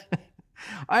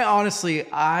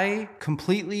 I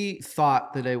completely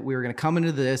thought that we were going to come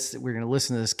into this, we were going to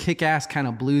listen to this kick-ass kind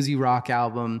of bluesy rock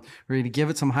album. We're going to give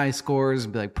it some high scores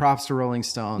and be like, props to Rolling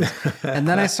Stones. And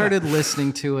then I started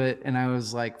listening to it and I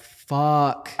was like,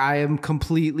 fuck, I am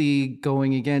completely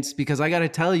going against, because I got to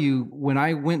tell you, when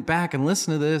I went back and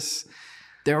listened to this,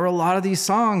 there were a lot of these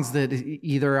songs that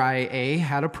either I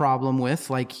had a problem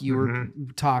with, like you were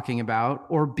talking about,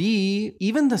 or B,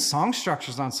 even the song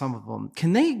structures on some of them.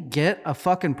 Can they get a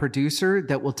fucking producer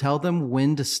that will tell them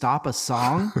when to stop a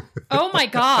song? Oh my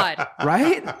God.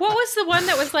 Right? What was the one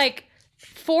that was like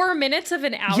 4 minutes of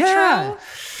an outro? Yeah.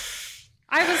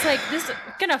 I was like, this is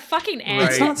gonna fucking end.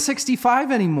 It's not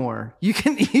 65 anymore. You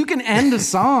can end a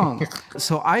song.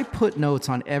 So I put notes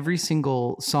on every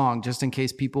single song just in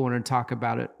case people want to talk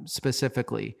about it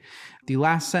specifically. The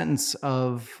last sentence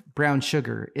of Brown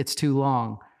Sugar, it's too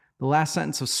long. The last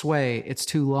sentence of Sway, it's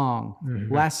too long.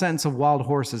 Last sentence of Wild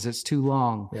Horses, it's too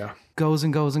long. Yeah. Goes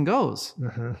and goes and goes.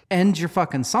 End your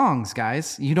fucking songs,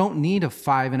 guys. You don't need a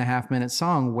 5.5 minute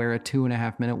song where a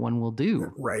 2.5 minute one will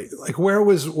do. Right. Like where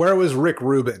was Rick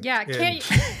Rubin? Yeah, can't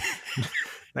you?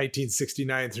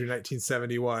 1969 through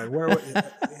 1971.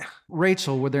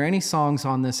 Rachel, were there any songs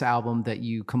on this album that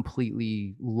you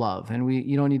completely love? And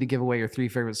you don't need to give away your 3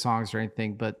 favorite songs or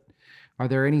anything, but are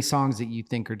there any songs that you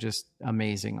think are just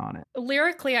amazing on it?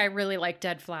 Lyrically, I really like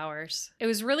Dead Flowers. It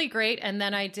was really great. And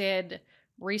then I did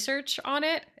research on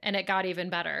it and it got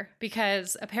even better,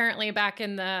 because apparently back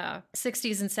in the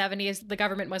 60s and 70s, the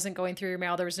government wasn't going through your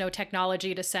mail. There was no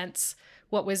technology to sense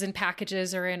what was in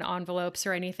packages or in envelopes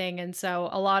or anything. And so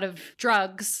a lot of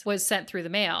drugs was sent through the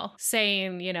mail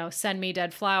saying, you know, send me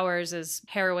dead flowers as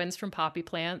heroines from poppy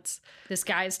plants. This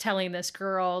guy's telling this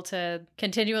girl to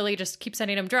continually just keep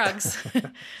sending him drugs.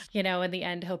 You know, in the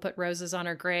end, he'll put roses on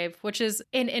her grave, which is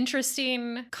an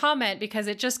interesting comment because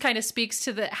it just kind of speaks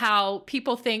to how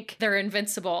people think they're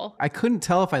invincible. I couldn't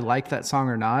tell if I liked that song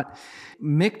or not.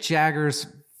 Mick Jagger's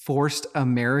forced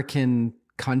American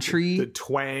country, the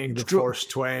twang, the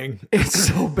forced twang, it's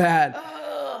so bad.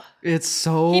 It's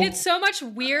so, he did so much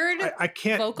weird I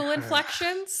can't vocal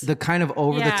inflections. The kind of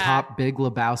over the top Big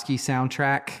Lebowski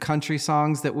soundtrack country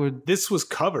songs that would, this was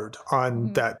covered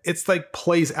on that. It's like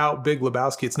plays out Big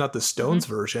Lebowski. It's not the Stones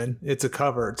version. It's a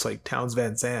cover. It's like Townes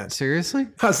Van Zandt. Seriously?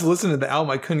 I was listening to the album.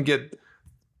 I couldn't get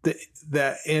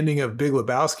that ending of Big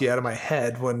Lebowski out of my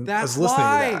head when I was listening to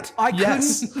that. I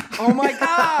couldn't. Oh my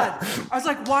God. I was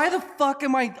like, why the fuck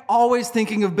am I always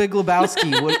thinking of Big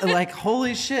Lebowski? Like,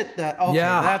 holy shit.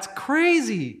 That's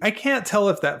crazy. I can't tell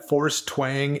if that forced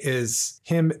twang is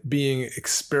him being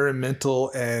experimental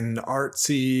and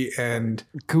artsy and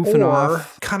goofing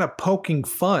off, kind of poking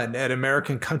fun at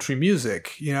American country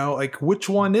music. You know, like which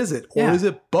one is it? Or is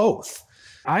it both?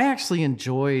 I actually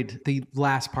enjoyed the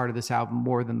last part of this album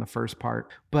more than the first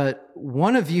part, but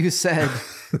one of you said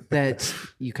that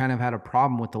you kind of had a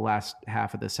problem with the last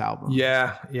half of this album.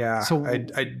 Yeah. So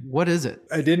what is it?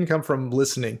 I didn't come from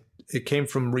listening. It came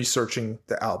from researching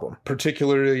the album,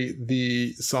 particularly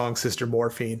the song Sister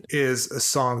Morphine is a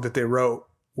song that they wrote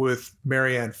with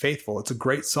Marianne Faithfull. It's a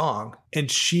great song. And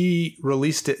she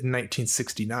released it in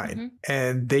 1969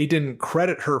 and they didn't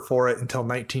credit her for it until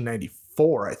 1994.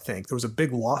 I think there was a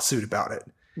big lawsuit about it.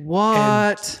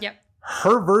 What? Yep.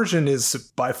 Her version is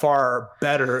by far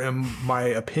better, in my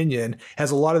opinion. Has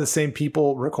a lot of the same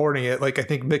people recording it. Like I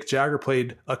think Mick Jagger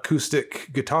played acoustic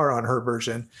guitar on her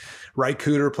version. Ry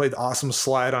Cooder played Awesome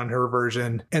Slide on her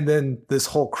version. And then this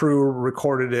whole crew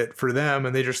recorded it for them.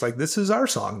 And they just like, this is our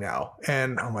song now.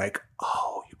 And I'm like,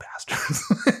 oh, you bastards.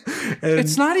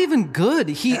 It's not even good.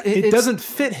 It doesn't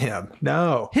fit him.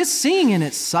 No. His singing in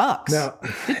it sucks. No.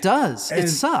 It does. It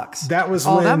sucks. That was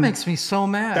that makes me so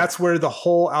mad. That's where the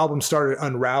whole album started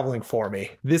unraveling for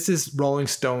me. This is Rolling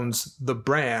Stones, the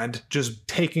brand, just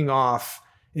taking off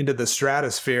into the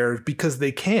stratosphere because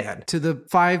they can. To the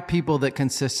 5 people that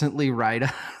consistently write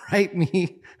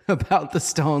me about the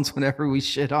Stones whenever we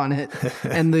shit on it,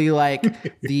 and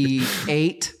the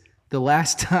 8 the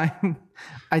last time,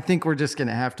 I think we're just going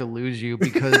to have to lose you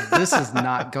because this is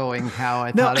not going how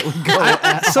I thought it would go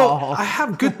at all. I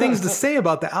have good things to say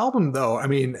about the album, though. I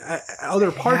mean,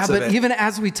 other parts of it. But even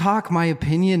as we talk, my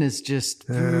opinion is just,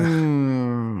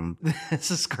 this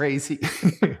is crazy.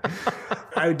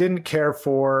 I didn't care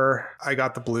for I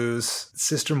Got the Blues.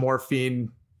 Sister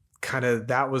Morphine, kind of,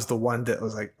 that was the one that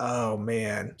was like, oh,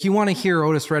 man. You want to hear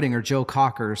Otis Redding or Joe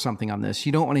Cocker or something on this.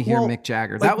 You don't want to hear Mick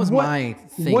Jagger. That was my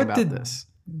thing about this.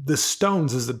 The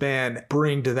Stones as the band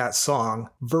bring to that song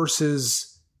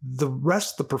versus the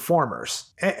rest of the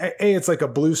performers. It's like a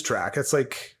blues track. It's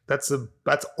like that's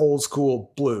old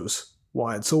school blues.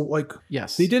 one. So like,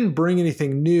 yes, they didn't bring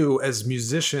anything new as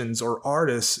musicians or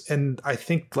artists. And I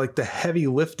think like the heavy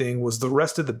lifting was the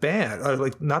rest of the band, or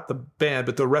like not the band,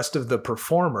 but the rest of the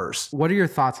performers. What are your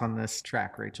thoughts on this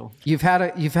track, Rachel? You've had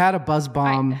a buzz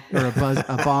bomb or a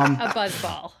bomb. A buzz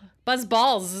ball. Buzz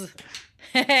balls.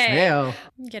 Hey, I'm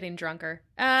getting drunker.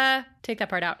 Take that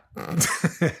part out.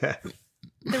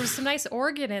 There was some nice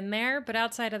organ in there, but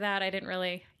outside of that, I didn't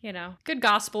really, good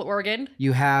gospel organ.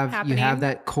 You have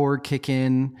that chord kick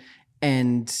in,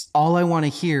 and all I want to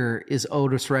hear is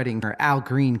Otis Redding or Al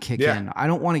Green kick in. I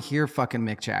don't want to hear fucking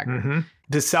Mick Jagger. Mm-hmm.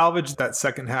 To salvage that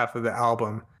second half of the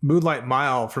album, Moonlight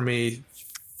Mile for me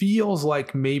feels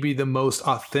like maybe the most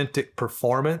authentic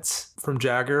performance from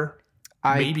Jagger.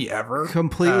 Maybe ever.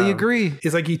 Completely agree.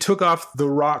 It's like he took off the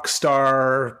rock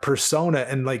star persona,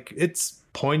 and like it's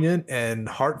poignant and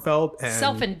heartfelt and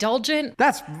self-indulgent.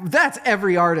 That's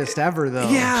every artist ever, though.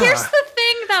 Yeah. Here's the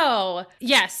thing, though.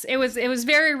 Yes, it was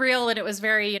very real, and it was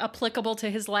very applicable to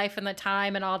his life and the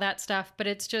time and all that stuff. But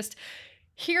it's just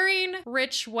hearing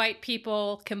rich white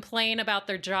people complain about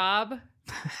their job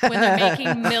when they're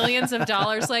making millions of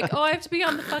dollars, like, oh, I have to be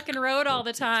on the fucking road all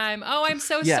the time. Oh, I'm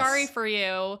so sorry for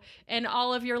you. And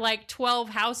all of your like 12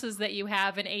 houses that you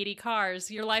have and 80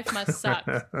 cars, your life must suck.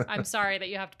 I'm sorry that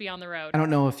you have to be on the road. I don't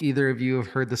know if either of you have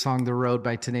heard the song The Road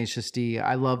by Tenacious D.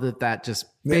 I love that just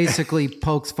basically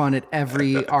pokes fun at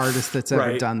every artist that's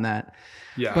ever done that.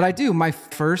 Yeah. But I do. My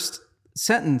first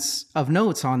sentence of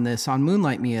notes on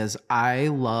Moonlight Me is, I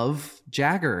love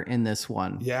Jagger in this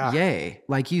one. Yeah. Yay.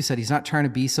 Like you said, he's not trying to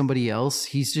be somebody else.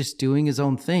 He's just doing his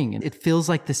own thing. And it feels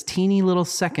like this teeny little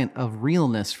second of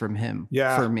realness from him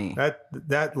for me.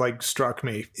 That like struck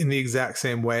me in the exact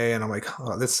same way. And I'm like,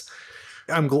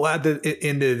 I'm glad that it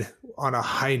ended on a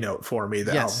high note for me.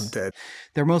 The album did.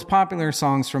 Their most popular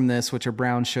songs from this, which are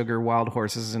Brown Sugar, Wild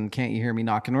Horses, and Can't You Hear Me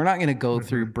Knocking. We're not going to go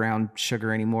through Brown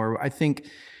Sugar anymore. I think,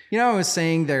 I was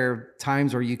saying there are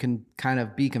times where you can kind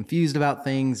of be confused about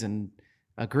things and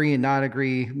agree and not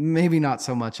agree. Maybe not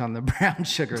so much on the Brown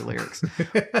Sugar lyrics.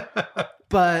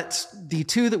 But the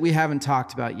two that we haven't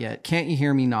talked about yet, Can't You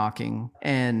Hear Me Knocking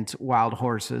and Wild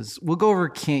Horses. We'll go over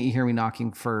Can't You Hear Me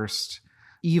Knocking first.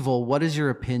 Evil, what is your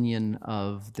opinion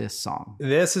of this song?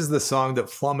 This is the song that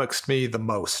flummoxed me the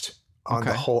most on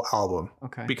the whole album.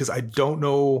 Okay. Because I don't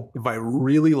know if I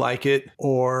really like it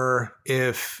or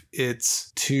if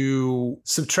it's to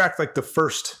subtract like the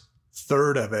first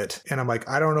third of it. And I'm like,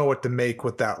 I don't know what to make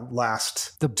with that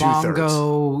last the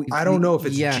bongo. I don't know if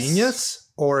it's genius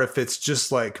or if it's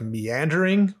just like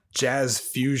meandering jazz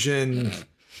fusion.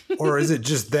 Or is it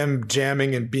just them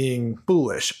jamming and being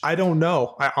foolish? I don't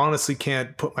know. I honestly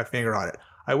can't put my finger on it.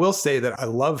 I will say that I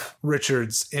love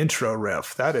Richard's intro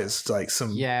riff. That is like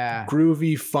some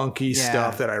groovy, funky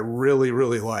stuff that I really,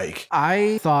 really like.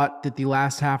 I thought that the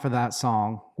last half of that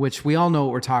song, which we all know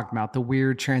what we're talking about, the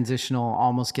weird transitional,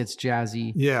 almost gets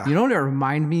jazzy. Yeah. You know what it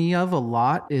reminded me of a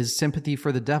lot is Sympathy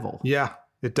for the Devil. Yeah,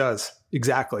 it does.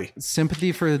 Exactly.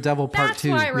 Sympathy for the Devil Part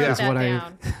 2. That's why I wrote that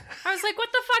down. I was like, what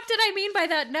the fuck did I mean by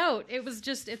that note? It was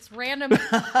just, it's random.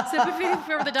 Sympathy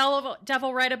for the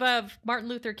Devil right above Martin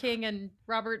Luther King and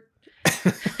Robert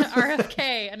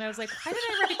RFK. And I was like, why did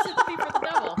I write Sympathy for the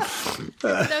Devil?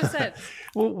 It makes no sense.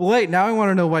 Well, wait, now I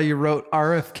want to know why you wrote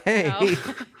RFK.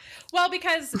 No. Well,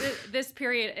 because this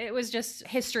period, it was just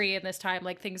history in this time.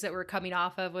 Like things that were coming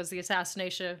off of was the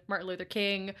assassination of Martin Luther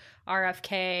King,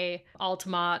 RFK,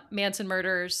 Altamont, Manson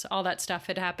murders, all that stuff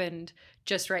had happened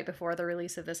just right before the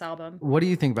release of this album. What do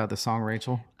you think about the song,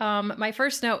 Rachel? My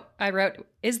first note I wrote,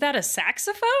 is that a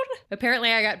saxophone?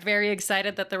 Apparently I got very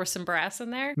excited that there was some brass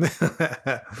in there.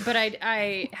 But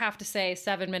I have to say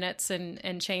 7 minutes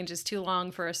and change is too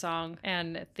long for a song.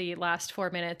 And the last 4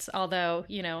 minutes, although,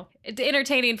 it's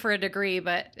entertaining for a degree,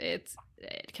 but it's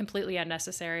completely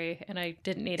unnecessary and I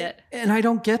didn't need it. And I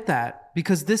don't get that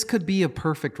because this could be a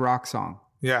perfect rock song.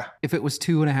 Yeah. If it was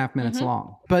 2.5 minutes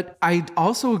long. But I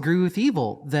also agree with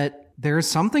Evil that there's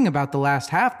something about the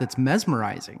last half that's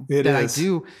mesmerizing. That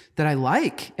I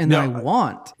like and that I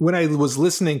want. When I was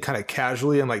listening kind of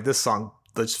casually, I'm like, this song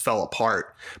just fell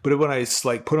apart. But when I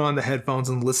like put on the headphones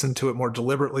and listened to it more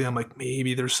deliberately, I'm like,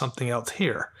 maybe there's something else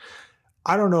here.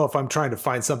 I don't know if I'm trying to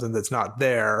find something that's not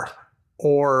there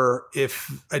or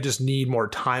if I just need more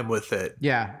time with it.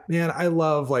 Yeah. Man, I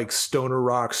love like stoner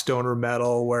rock, stoner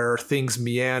metal, where things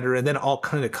meander and then all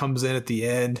kind of comes in at the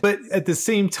end. But at the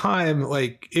same time,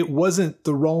 like it wasn't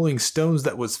the Rolling Stones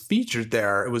that was featured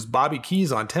there. It was Bobby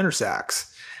Keys on tenor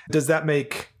sax. Does that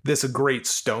make this a great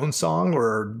Stone song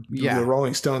or the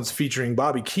Rolling Stones featuring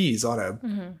Bobby Keys on a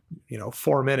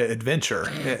 4-minute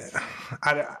adventure?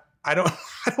 I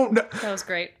don't know. That was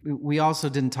great. We also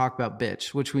didn't talk about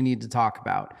Bitch, which we need to talk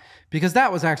about, because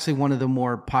that was actually one of the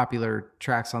more popular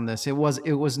tracks on this. It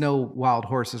was no Wild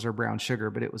Horses or Brown Sugar,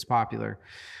 but it was popular.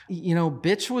 You know,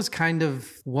 Bitch was kind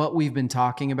of what we've been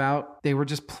talking about. They were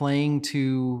just playing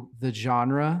to the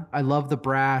genre. I love the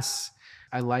brass.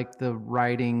 I like the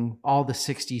writing, all the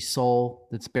 60s soul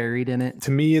that's buried in it.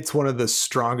 To me, it's one of the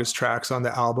strongest tracks on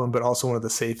the album, but also one of the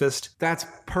safest. That's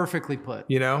perfectly put.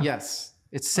 You know? Yes.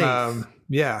 It's safe.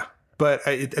 Yeah. But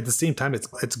at the same time,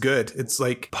 it's good. It's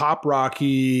like pop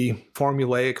rocky,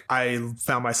 formulaic. I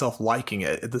found myself liking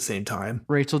it at the same time.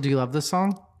 Rachel, do you love this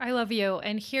song? I love you.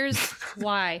 And here's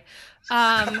why.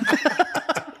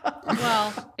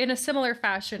 Well, in a similar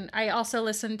fashion, I also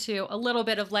listened to a little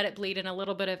bit of Let It Bleed and a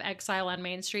little bit of Exile on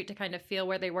Main Street to kind of feel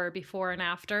where they were before and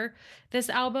after this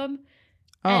album.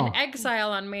 And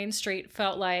Exile on Main Street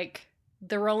felt like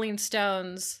the Rolling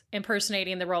Stones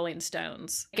impersonating the Rolling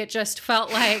Stones. It just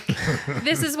felt like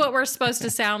this is what we're supposed to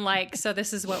sound like, so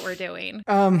this is what we're doing.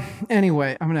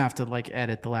 Anyway, I'm gonna have to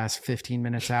edit the last 15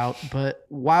 minutes out, but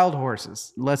Wild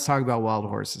Horses. Let's talk about Wild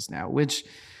Horses now, which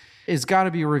is got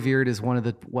to be revered as one of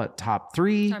the top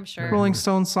 3 I'm sure. Rolling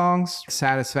Stones songs.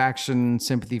 Satisfaction,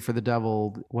 Sympathy for the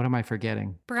Devil. What am I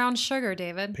forgetting? Brown Sugar,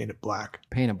 David. Paint It Black.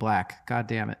 Paint It Black. God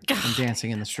damn it. I'm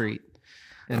Dancing in the Street.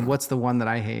 And what's the one that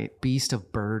I hate? Beast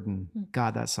of Burden.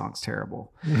 God, that song's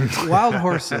terrible. Wild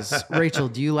Horses. Rachel,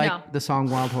 do you like the song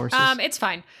Wild Horses? It's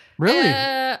fine.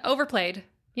 Really? Overplayed.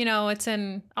 You know, it's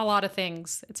in a lot of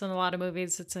things. It's in a lot of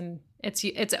movies. It's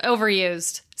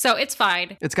overused. So it's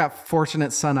fine. It's got Fortunate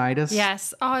Sonitis.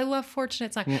 Yes. Oh, I love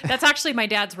Fortunate Son. Yeah. That's actually my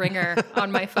dad's ringer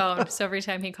on my phone. So every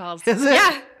time he calls. Is it?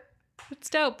 Yeah. It's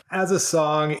dope. As a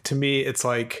song, to me, it's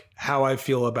like how I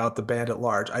feel about the band at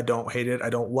large. I don't hate it. I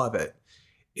don't love it.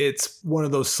 It's one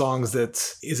of those songs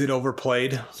is it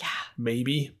overplayed? Yeah.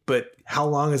 Maybe. But how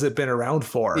long has it been around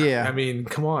for? Yeah. I mean,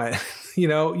 come on. You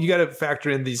know, you got to factor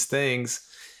in these things.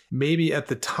 Maybe at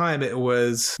the time it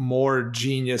was more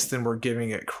genius than we're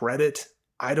giving it credit.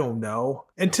 I don't know.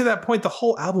 And to that point, the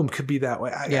whole album could be that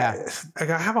way. I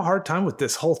have a hard time with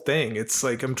this whole thing. It's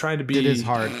like I'm trying to be. It is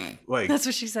hard. That's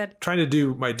what she said. Trying to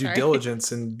do my due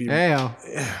diligence and be.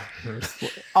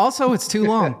 Also, it's too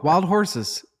long. Wild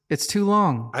Horses. It's too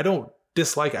long. I don't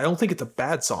dislike it. I don't think it's a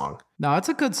bad song. No, it's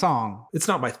a good song. It's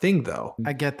not my thing, though.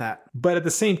 I get that. But at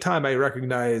the same time, I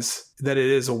recognize that it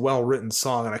is a well-written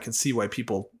song, and I can see why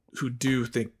people who do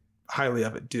think highly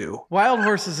of it do. Wild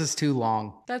Horses is too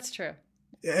long. That's true.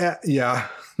 Yeah.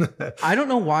 I don't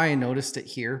know why I noticed it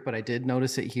here, but I did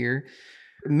notice it here.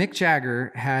 Mick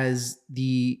Jagger has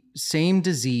the same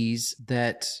disease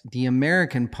that the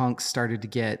American punks started to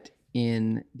get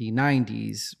in the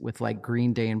 90s with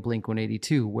Green Day and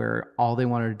Blink-182, where all they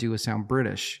wanted to do was sound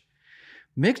British.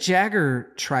 Mick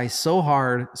Jagger tries so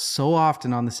hard, so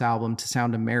often on this album to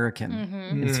sound American.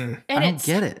 Mm-hmm. I don't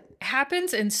get it.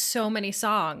 Happens in so many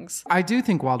songs. I do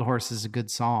think Wild Horse is a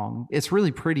good song. It's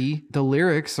really pretty. The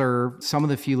lyrics are some of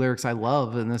the few lyrics I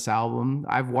love in this album.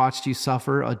 I've watched you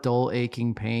suffer a dull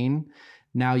aching pain.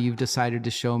 Now you've decided to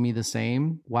show me the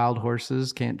same. Wild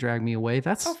horses can't drag me away.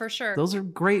 For sure. Those are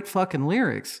great fucking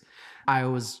lyrics. I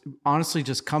was honestly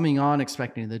just coming on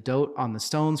expecting the dote on the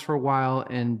Stones for a while,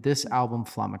 and this album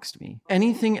flummoxed me.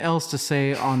 Anything else to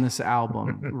say on this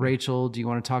album? Rachel, do you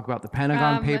want to talk about the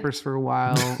Pentagon Papers for a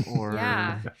while? Or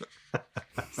yeah.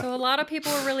 So a lot of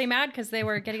people were really mad because they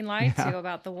were getting lied to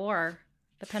about the war.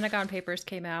 The Pentagon Papers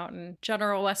came out, and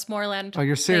General Westmoreland. Oh,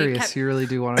 you're serious? You really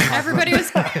do want to talk everybody was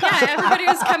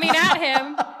coming at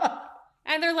him,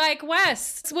 and they're like,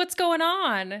 "Wes, what's going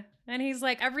on?" And he's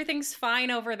like, "Everything's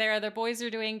fine over there. The boys are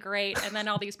doing great." And then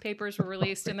all these papers were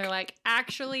released, and they're like,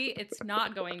 "Actually, it's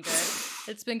not going good.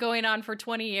 It's been going on for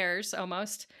 20 years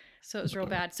almost." So it was real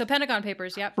bad. So Pentagon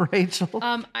Papers, yep. Rachel.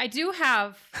 I do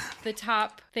have the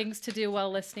top things to do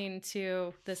while listening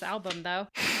to this album, though.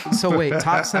 So wait,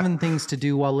 top 7 things to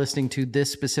do while listening to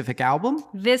this specific album?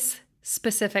 This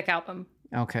specific album.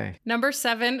 Okay. Number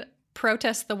 7,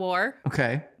 Protest the War.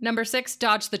 Okay. Number 6,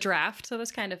 Dodge the Draft. So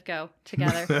those kind of go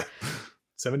together.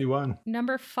 71.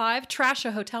 Number 5, Trash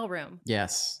a Hotel Room.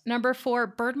 Yes. Number 4,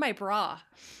 Burn My Bra.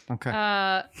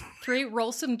 Okay. 3,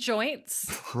 Roll Some Joints.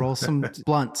 Roll some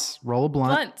blunts. Roll a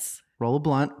blunt. Blunts. Roll a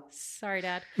blunt. Sorry,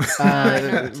 Dad.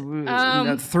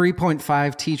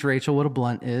 3.5, teach Rachel what a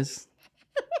blunt is.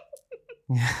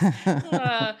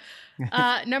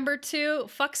 Number 2,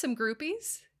 Fuck Some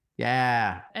Groupies.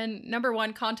 Yeah. And number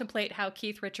 1, contemplate how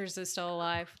Keith Richards is still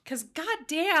alive. Because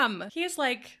goddamn, he is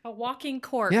like a walking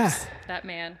corpse. Yeah. That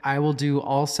man. I will do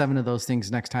all 7 of those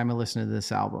things next time I listen to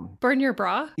this album. Burn your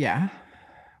bra? Yeah.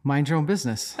 Mind your own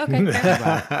business. Okay.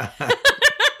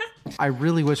 I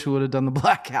really wish we would have done the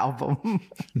Black Album.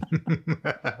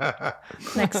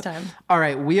 Next time. All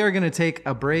right, we are going to take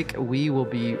a break. We will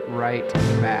be right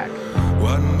back.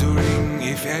 Wondering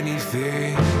if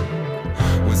anything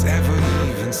was ever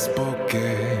even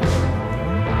spoken.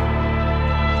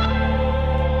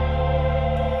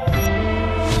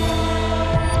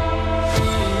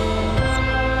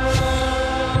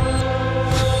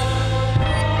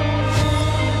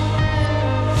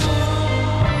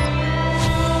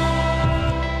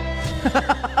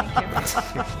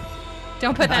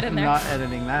 Don't put that in there. I'm not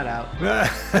editing that out.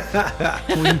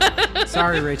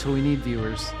 Sorry, Rachel, we need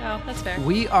viewers. Oh, that's fair.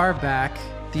 We are back.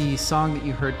 The song that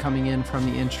you heard coming in from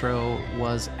the intro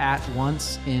was At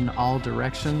Once in All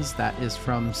Directions. That is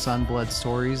from Sunblood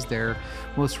Stories, their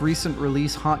most recent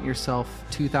release, Haunt Yourself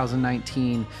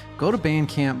 2019. Go to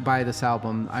Bandcamp, buy this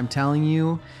album. I'm telling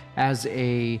you, as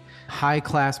a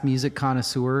high-class music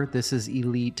connoisseur, this is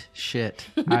elite shit.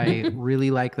 I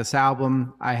really like this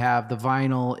album. I have the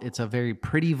vinyl. It's a very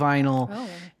pretty vinyl. Oh.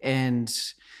 And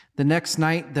the next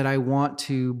night that I want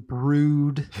to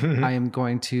brood, I am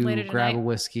going to grab a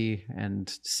whiskey and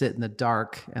sit in the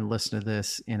dark and listen to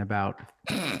this in about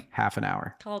half an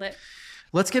hour. Called it.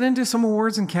 Let's get into some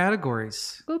awards and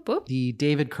categories. Boop, boop. The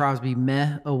David Crosby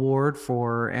Meh Award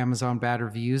for Amazon Bad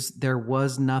Reviews. There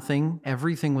was nothing.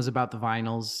 Everything was about the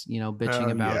vinyls,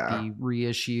 bitching about the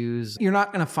reissues. You're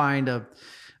not going to find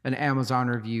an Amazon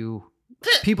review.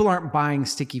 People aren't buying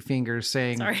sticky fingers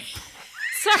saying...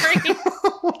 Sorry.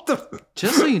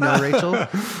 Just so you know, Rachel,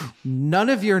 none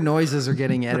of your noises are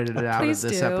getting edited out Please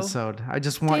of this do. episode. I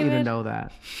just want you to know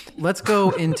that. Let's go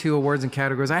into awards and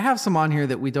categories. I have some on here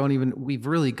that we've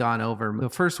really gone over. The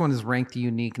first one is rank the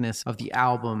uniqueness of the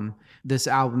album. This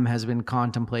album has been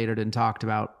contemplated and talked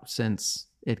about since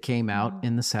it came out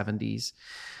in the 70s.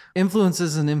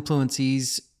 Influences and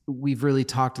influencees. We've really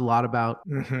talked a lot about.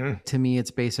 To me,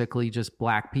 it's basically just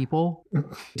black people.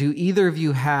 Do either of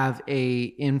you have a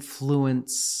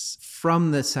influence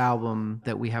from this album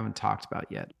that we haven't talked about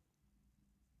yet?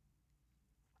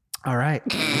 All right.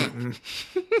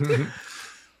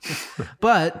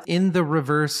 But in the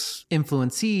reverse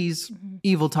influencees,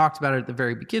 Evil talked about it at the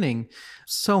very beginning.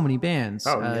 So many bands.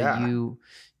 Oh, yeah.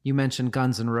 You mentioned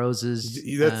Guns N' Roses.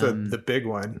 That's the big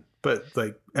one. But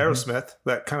like Aerosmith,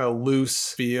 that kind of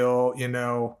loose feel,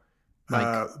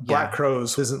 Black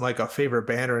Crowes isn't like a favorite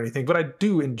band or anything, but I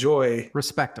do enjoy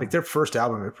respect them. Like their first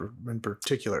album in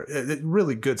particular.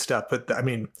 Really good stuff. But I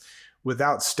mean,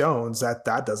 without Stones, that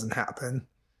doesn't happen.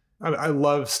 I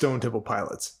love Stone Temple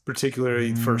Pilots,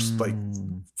 particularly the first like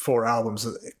 4 albums.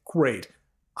 Great.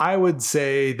 I would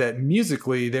say that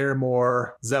musically they're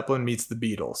more Zeppelin meets the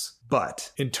Beatles.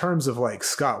 But in terms of like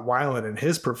Scott Weiland and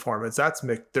his performance,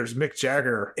 there's Mick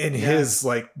Jagger in his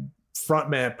like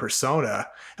frontman persona.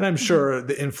 And I'm sure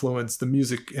the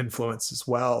music influence as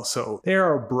well. So they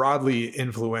are a broadly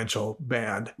influential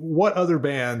band. What other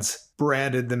bands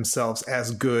branded themselves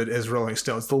as good as Rolling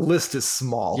Stones? The list is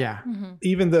small. Yeah.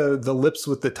 Even the lips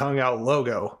with the tongue out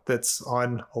logo that's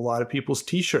on a lot of people's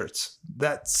t-shirts.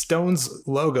 That Stones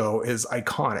logo is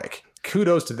iconic.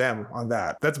 Kudos to them on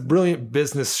that. That's brilliant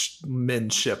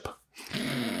businessmanship.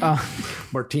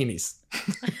 Martinis.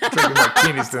 Drinking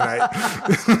martinis tonight.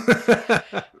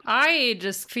 I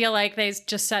just feel like they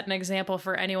just set an example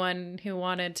for anyone who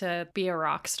wanted to be a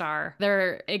rock star.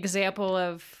 Their example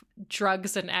of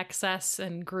drugs and excess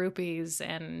and groupies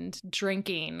and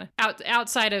drinking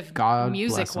outside of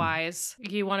music wise,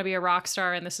 you want to be a rock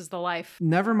star and this is the life.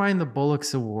 Never mind the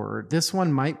Bullocks Award. This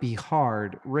one might be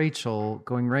hard. Rachel,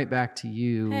 going right back to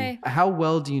you. Hey. How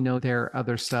well do you know their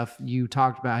other stuff? You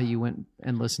talked about how you went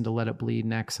and listened to Let It Bleed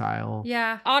and Exile.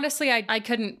 Yeah. Honestly, I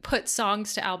couldn't put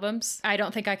songs to albums. I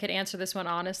don't think I could answer this one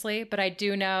honestly, but I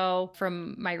do know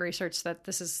from my research that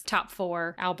this is top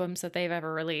 4 albums that they've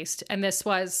ever released. And this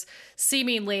was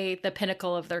seemingly the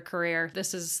pinnacle of their career.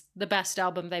 This is the best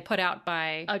album they put out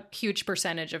by a huge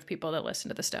percentage of people that listen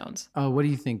to the Stones. What do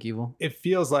you think, Evil? It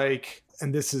feels like,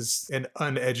 and this is an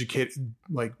uneducated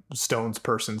like Stones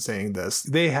person saying this,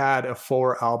 they had a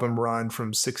 4 album run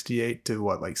from 68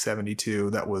 to 72.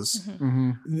 That was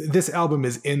this album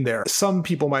is in there. Some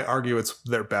people might argue it's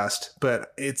their best,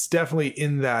 but it's definitely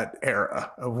in that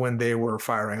era of when they were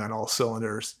firing on all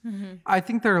cylinders. I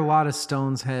think there are a lot of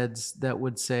Stones heads that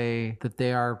would say that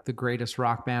they are the greatest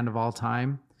rock band of all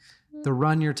time. The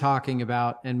run you're talking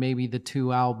about, and maybe the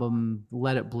 2 album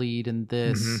Let It Bleed and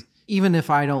this, even if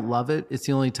I don't love it, it's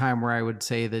the only time where I would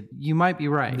say that you might be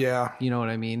right. Yeah. You know what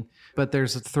I mean? But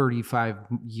there's 35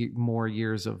 more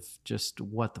years of just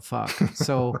what the fuck.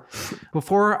 So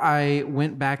before I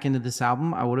went back into this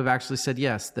album, I would have actually said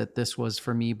yes, that this was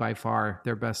for me by far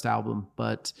their best album,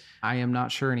 but I am not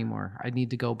sure anymore. I need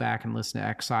to go back and listen to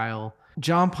Exile.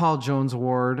 John Paul Jones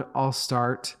Award, I'll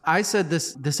start. I said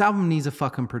this album needs a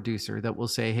fucking producer that will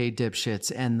say, hey,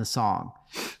 dipshits, end the song.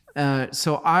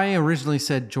 So I originally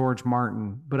said George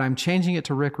Martin, but I'm changing it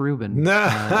to Rick Rubin in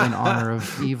honor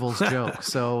of Evil's joke.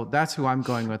 So that's who I'm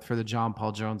going with for the John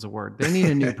Paul Jones Award. They need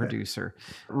a new producer.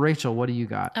 Rachel, what do you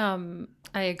got?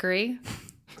 I agree.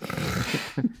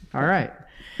 All right.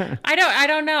 I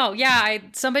don't know. Yeah,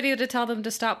 somebody to tell them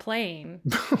to stop playing.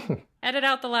 Edit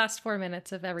out the last 4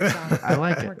 minutes of every song. I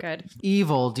like it. We're good.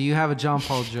 Evil, do you have a John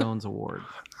Paul Jones Award?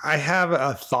 I have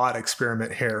a thought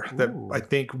experiment here that I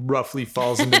think roughly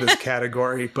falls into this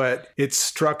category, but it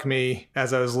struck me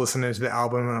as I was listening to the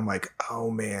album, and I'm like,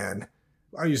 oh man,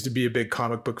 I used to be a big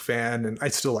comic book fan, and I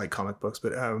still like comic books,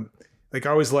 but like I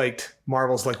always liked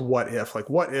Marvel's like what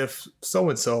if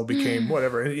so-and-so became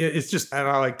whatever. It's just, and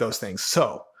I like those things.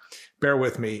 So bear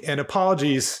with me, and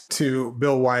apologies to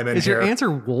Bill Wyman. Is your answer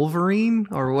Wolverine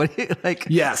or what? Like,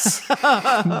 yes.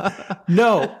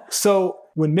 No. So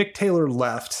when Mick Taylor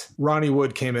left, Ronnie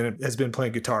Wood came in and has been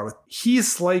playing guitar with.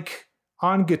 He's like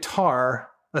on guitar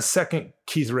a second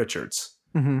Keith Richards.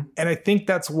 Mm-hmm. And I think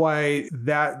that's why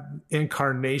that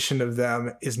incarnation of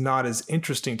them is not as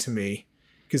interesting to me,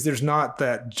 because there's not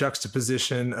that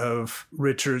juxtaposition of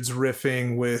Richards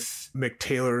riffing with Mick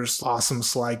Taylor's awesome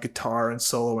slide guitar and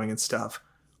soloing and stuff.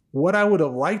 What I would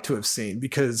have liked to have seen,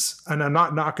 because, and I'm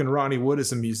not knocking Ronnie Wood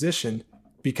as a musician,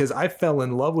 because I fell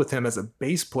in love with him as a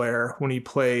bass player when he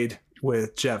played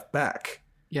with Jeff Beck.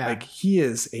 Yeah. Like, he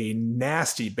is a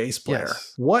nasty bass player.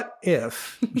 Yes. What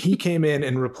if he came in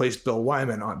and replaced Bill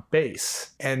Wyman on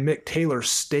bass and Mick Taylor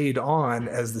stayed on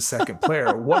as the second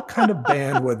player? What kind of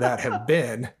band would that have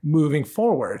been moving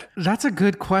forward? That's a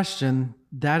good question.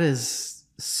 That is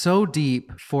so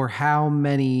deep for how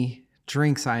many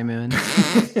drinks I'm in.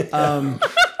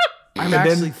 I'm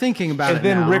actually thinking about it and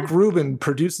then now. Rick Rubin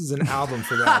produces an album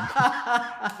for them.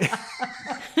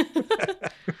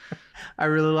 I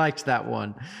really liked that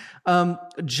one.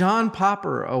 John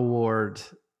Popper Award,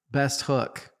 Best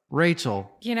Hook. Rachel.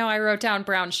 You know, I wrote down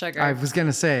Brown Sugar. I was going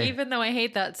to say. Even though I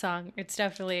hate that song, it's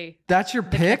definitely that's your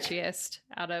the pick? catchiest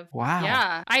out of. Wow.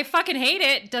 Yeah. I fucking hate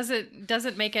it.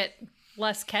 Doesn't make it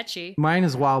less catchy. Mine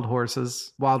is Wild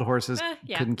Horses. Wild Horses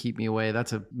yeah. Couldn't Keep Me Away.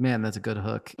 That's a good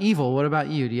hook. Evil, what about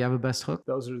you? Do you have a best hook?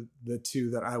 Those are the two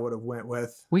that I would have went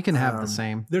with. We can have the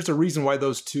same. There's a reason why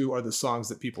those two are the songs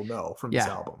that people know from this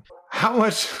album. How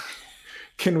much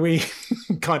can we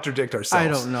contradict ourselves? I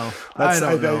don't know.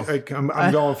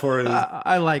 I'm going for it.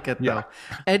 I like it though.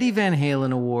 Eddie Van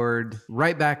Halen Award,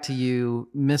 right back to you,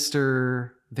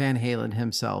 Mr. Van Halen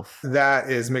himself. That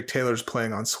is Mick Taylor's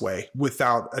playing on Sway,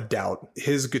 without a doubt.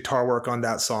 His guitar work on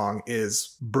that song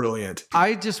is brilliant.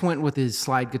 I just went with his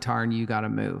slide guitar and You Gotta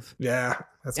Move. Yeah,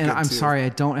 that's and good I'm too. sorry, I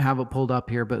don't have it pulled up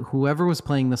here, but whoever was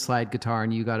playing the slide guitar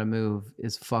and You Gotta Move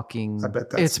is fucking... I bet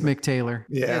that's... It's Mick Taylor.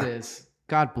 Yeah. It is.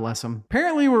 God bless him.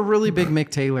 Apparently, we're really big Mick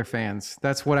Taylor fans.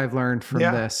 That's what I've learned from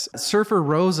this. Surfer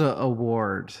Rosa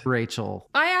Award, Rachel.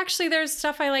 There's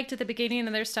stuff I liked at the beginning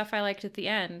and there's stuff I liked at the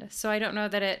end. So I don't know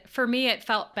that for me, it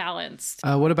felt balanced.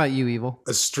 What about you, Evil?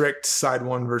 A strict side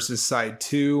one versus side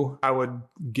two. I would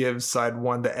give side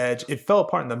one the edge. It fell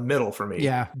apart in the middle for me.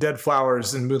 Yeah. Dead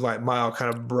Flowers and Moonlight Mile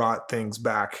kind of brought things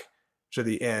back to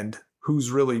the end. Who's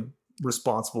really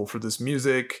responsible for this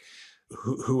music?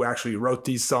 Who actually wrote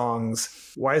these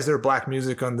songs? Why is there black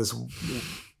music on this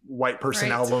white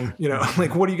person album? You know,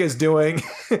 like, what are you guys doing?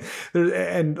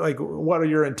 And like, what are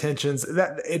your intentions?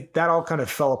 That all kind of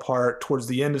fell apart towards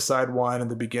the end of side one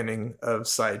and the beginning of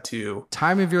side two.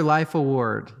 Time of Your Life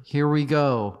Award. Here we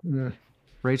go.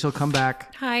 Rachel, come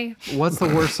back. Hi. What's the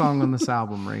worst song on this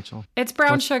album, Rachel? It's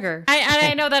Brown Sugar.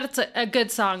 I know that it's a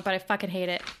good song, but I fucking hate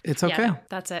it. It's okay. Yeah, no,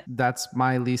 that's it. That's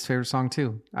my least favorite song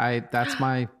too. That's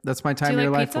my Time of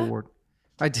Your Life Award.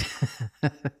 I do.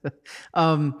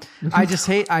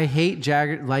 I hate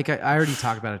Jagger. Like I already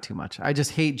talked about it too much. I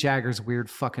just hate Jagger's weird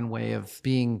fucking way of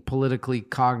being politically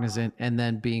cognizant and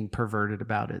then being perverted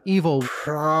about it. Evil.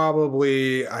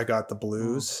 Probably I Got the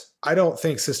Blues. I don't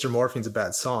think Sister Morphine's a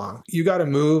bad song. You Gotta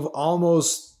Move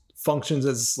almost functions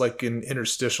as like an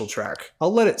interstitial track.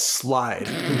 I'll let it slide.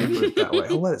 Let me put it that way.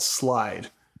 I'll let it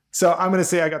slide. So I'm going to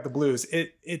say I Got the Blues.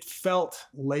 It felt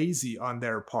lazy on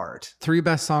their part. 3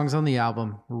 best songs on the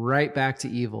album. Right back to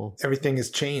Evil. Everything has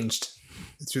changed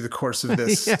through the course of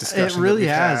this discussion. It really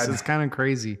has. It's kind of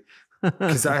crazy.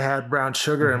 Because I had Brown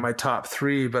Sugar in my top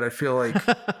 3, but I feel like...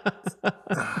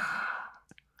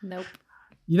 Nope.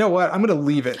 You know what? I'm going to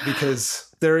leave it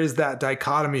because there is that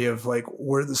dichotomy of like,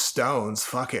 we're the Stones.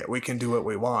 Fuck it. We can do what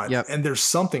we want. Yep. And there's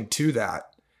something to that.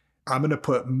 I'm going to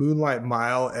put Moonlight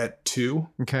Mile at 2.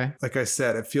 Okay. Like I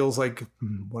said, it feels like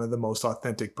one of the most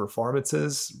authentic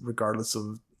performances, regardless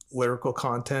of lyrical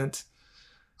content.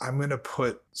 I'm going to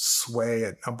put Sway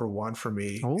at number 1 for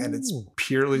me. Ooh. And it's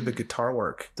purely the guitar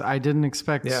work. I didn't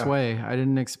expect Sway. I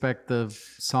didn't expect the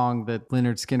song that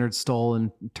Lynyrd Skynyrd stole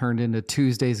and turned into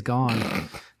Tuesday's Gone.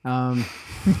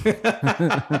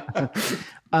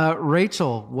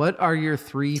 Rachel, what are your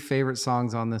 3 favorite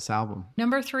songs on this album?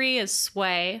 Number 3 is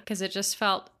Sway, because it just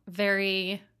felt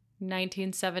very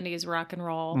 1970s rock and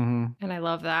roll. And I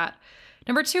love that.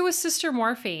 Number 2 was Sister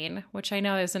Morphine, which I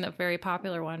know isn't a very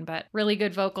popular one, but really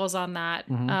good vocals on that.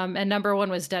 And number 1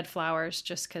 was Dead Flowers,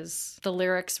 just because the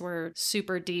lyrics were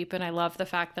super deep. And I love the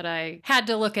fact that I had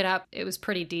to look it up. It was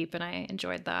pretty deep and I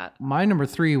enjoyed that. My number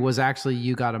 3 was actually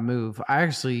You Gotta Move. I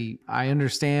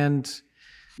understand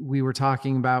we were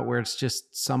talking about where it's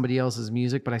just somebody else's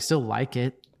music, but I still like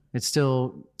it. It's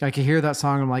still, I can hear that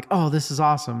song. I'm like, oh, this is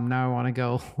awesome. Now I want to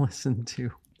go listen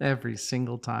to every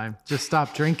single time. Just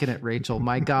stop drinking it, Rachel.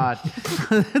 My God.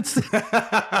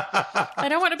 I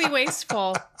don't want to be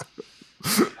wasteful.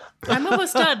 I'm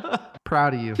almost done.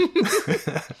 Proud of you.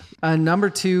 Number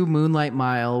 2, Moonlight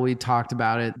Mile. We talked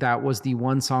about it. That was the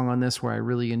one song on this where I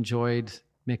really enjoyed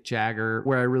Mick Jagger,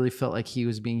 where I really felt like he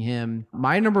was being him.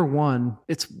 My number 1,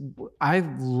 I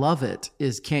love it,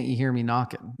 is Can't You Hear Me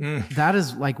Knocking? That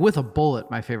is like with a bullet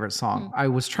my favorite song. I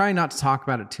was trying not to talk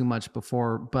about it too much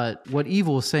before, but what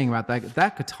Evil was saying about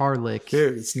that guitar lick,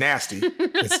 dude, it's nasty.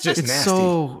 It's just nasty.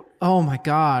 So, oh my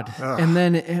God. Ugh. And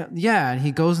then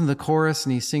he goes in the chorus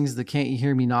and he sings the Can't You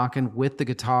Hear Me Knocking with the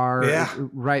guitar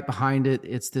right behind it.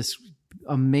 It's this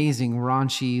amazing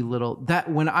raunchy little, that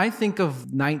when I think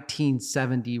of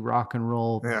 1970 rock and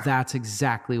roll, that's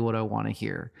exactly what I want to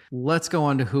hear. Let's go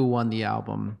on to who won the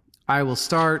album. I will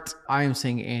start. I am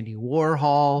saying Andy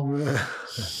Warhol.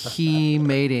 He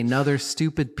made another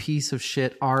stupid piece of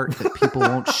shit art that people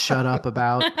won't shut up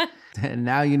about. And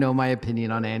now you know my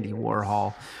opinion on Andy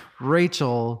Warhol.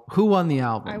 Rachel, who won the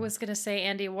album? I was going to say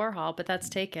Andy Warhol, but that's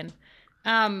taken.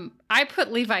 I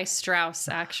put Levi Strauss,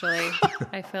 actually.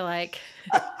 I feel like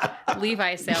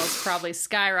Levi sales probably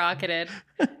skyrocketed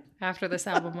after this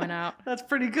album went out. That's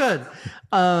pretty good.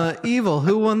 Evil,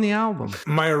 who won the album?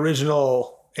 My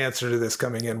original answer to this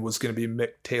coming in was going to be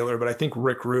Mick Taylor, but I think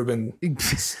Rick Rubin,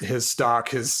 his stock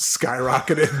has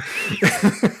skyrocketed.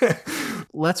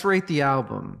 Let's rate the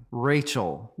album.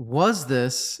 Rachel, was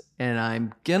this, and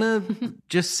I'm going to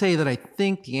just say that I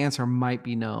think the answer might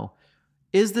be no.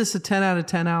 Is this a 10 out of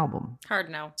 10 album? Hard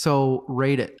no. So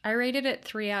rate it. I rated it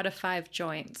 3 out of 5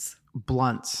 joints.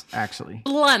 Blunts, actually.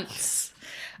 Blunts.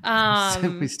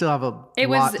 We still have a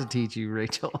lot to teach you,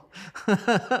 Rachel.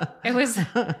 It was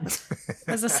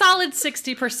a solid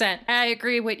 60%. I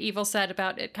agree what Evil said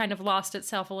about it kind of lost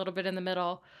itself a little bit in the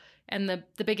middle. And the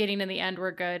beginning and the end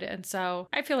were good. And so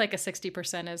I feel like a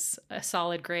 60% is a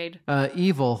solid grade.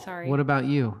 Evil, sorry. What about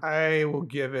you? I will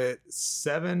give it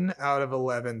 7 out of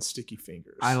 11 sticky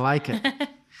fingers. I like it.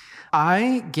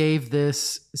 I gave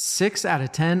this 6 out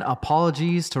of 10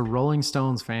 apologies to Rolling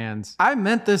Stones fans. I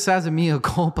meant this as a mea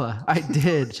culpa. I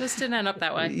did. Just didn't end up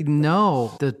that way.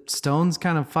 No, the Stones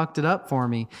kind of fucked it up for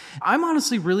me. I'm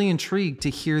honestly really intrigued to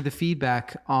hear the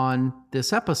feedback on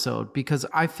this episode because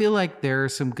I feel like there are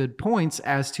some good points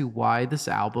as to why this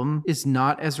album is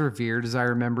not as revered as I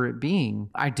remember it being.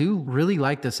 I do really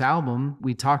like this album.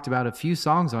 We talked about a few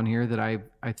songs on here that I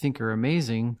think are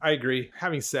amazing. I agree.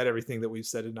 Having said everything that we've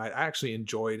said tonight, I actually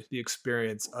enjoyed the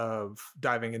experience of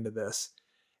diving into this.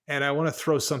 And I want to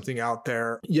throw something out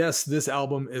there. Yes, this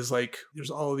album is like,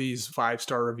 there's all these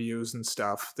 5-star reviews and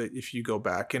stuff that if you go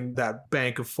back and that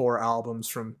bank of 4 albums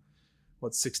from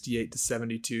 68 to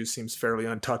 72 seems fairly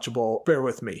untouchable. Bear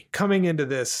with me. Coming into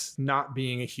this, not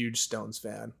being a huge Stones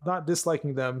fan, not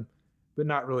disliking them, but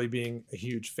not really being a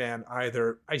huge fan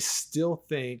either, I still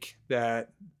think that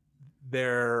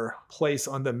their place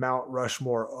on the Mount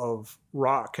Rushmore of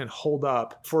rock can hold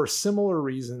up for similar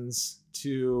reasons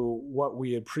to what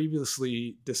we had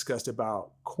previously discussed about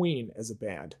Queen as a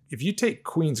band. If you take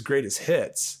Queen's greatest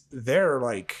hits, they're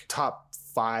like top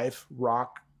 5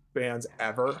 rock bands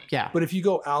ever. Yeah. But if you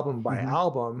go album by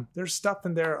album, there's stuff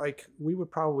in there like we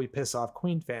would probably piss off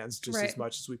Queen fans just as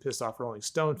much as we piss off Rolling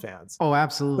Stone fans. Oh,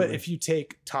 absolutely. But if you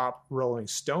take top Rolling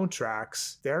Stone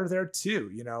tracks, they're there too,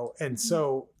 you know? And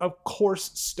so, of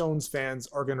course, Stones fans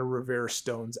are going to revere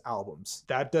Stones albums.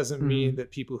 That doesn't mean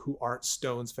that people who aren't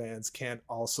Stones fans can't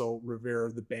also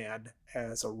revere the band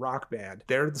as a rock band.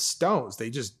 They're the Stones. They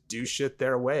just do shit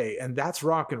their way. And that's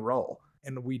rock and roll.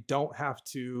 And we don't have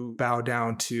to bow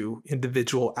down to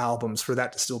individual albums for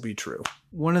that to still be true.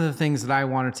 One of the things that I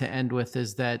wanted to end with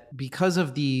is that because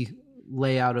of the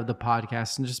layout of the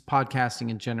podcast and just podcasting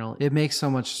in general, it makes so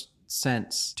much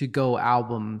sense to go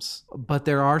albums. But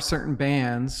there are certain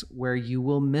bands where you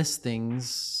will miss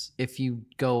things if you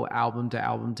go album to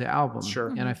album to album. Sure.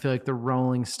 And I feel like the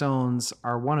Rolling Stones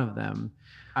are one of them.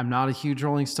 I'm not a huge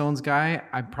Rolling Stones guy.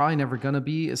 I'm probably never going to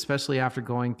be, especially after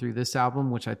going through this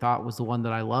album, which I thought was the one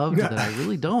that I loved, that I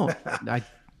really don't. I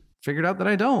figured out that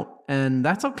I don't. And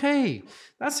that's okay.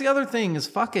 That's the other thing is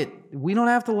fuck it. We don't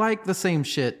have to like the same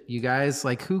shit, you guys.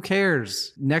 Like, who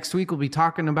cares? Next week we'll be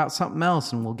talking about something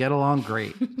else and we'll get along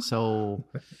great. So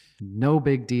no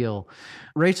big deal.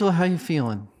 Rachel, how you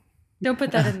feeling? Don't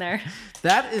put that in there.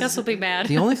 That is, Gus will be mad.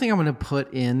 The only thing I'm going to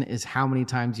put in is how many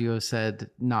times you have said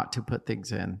not to put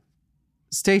things in.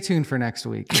 Stay tuned for next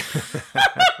week.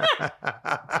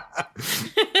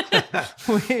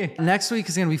 Next week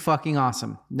is going to be fucking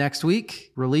awesome. Next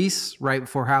week, release right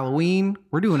before Halloween.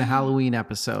 We're doing a Halloween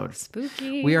episode.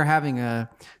 Spooky. We are having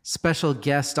a special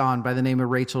guest on by the name of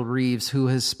Rachel Reeves, who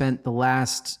has spent the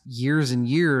last years and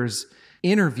years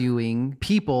interviewing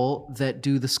people that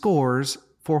do the scores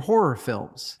for horror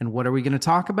films. And what are we going to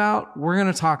talk about? We're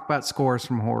going to talk about scores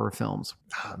from horror films.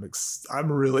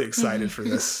 I'm really excited for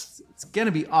this. It's going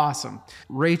to be awesome.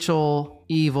 Rachel,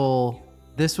 Evil,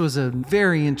 this was a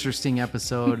very interesting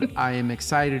episode. I am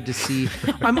excited to see.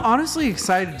 I'm honestly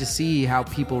excited to see how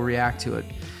people react to it.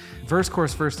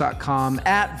 VerseChorusVerse.com,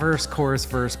 at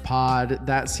VerseChorusVersePod.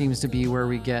 That seems to be where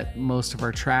we get most of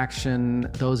our traction.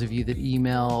 Those of you that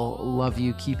email, love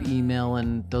you. Keep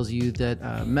emailing. Those of you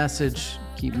that message,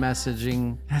 keep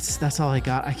messaging. That's all I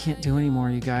got. I can't do anymore,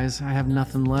 you guys. I have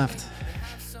nothing left.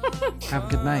 Have a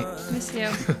good night. Miss you.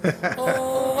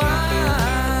 Oh,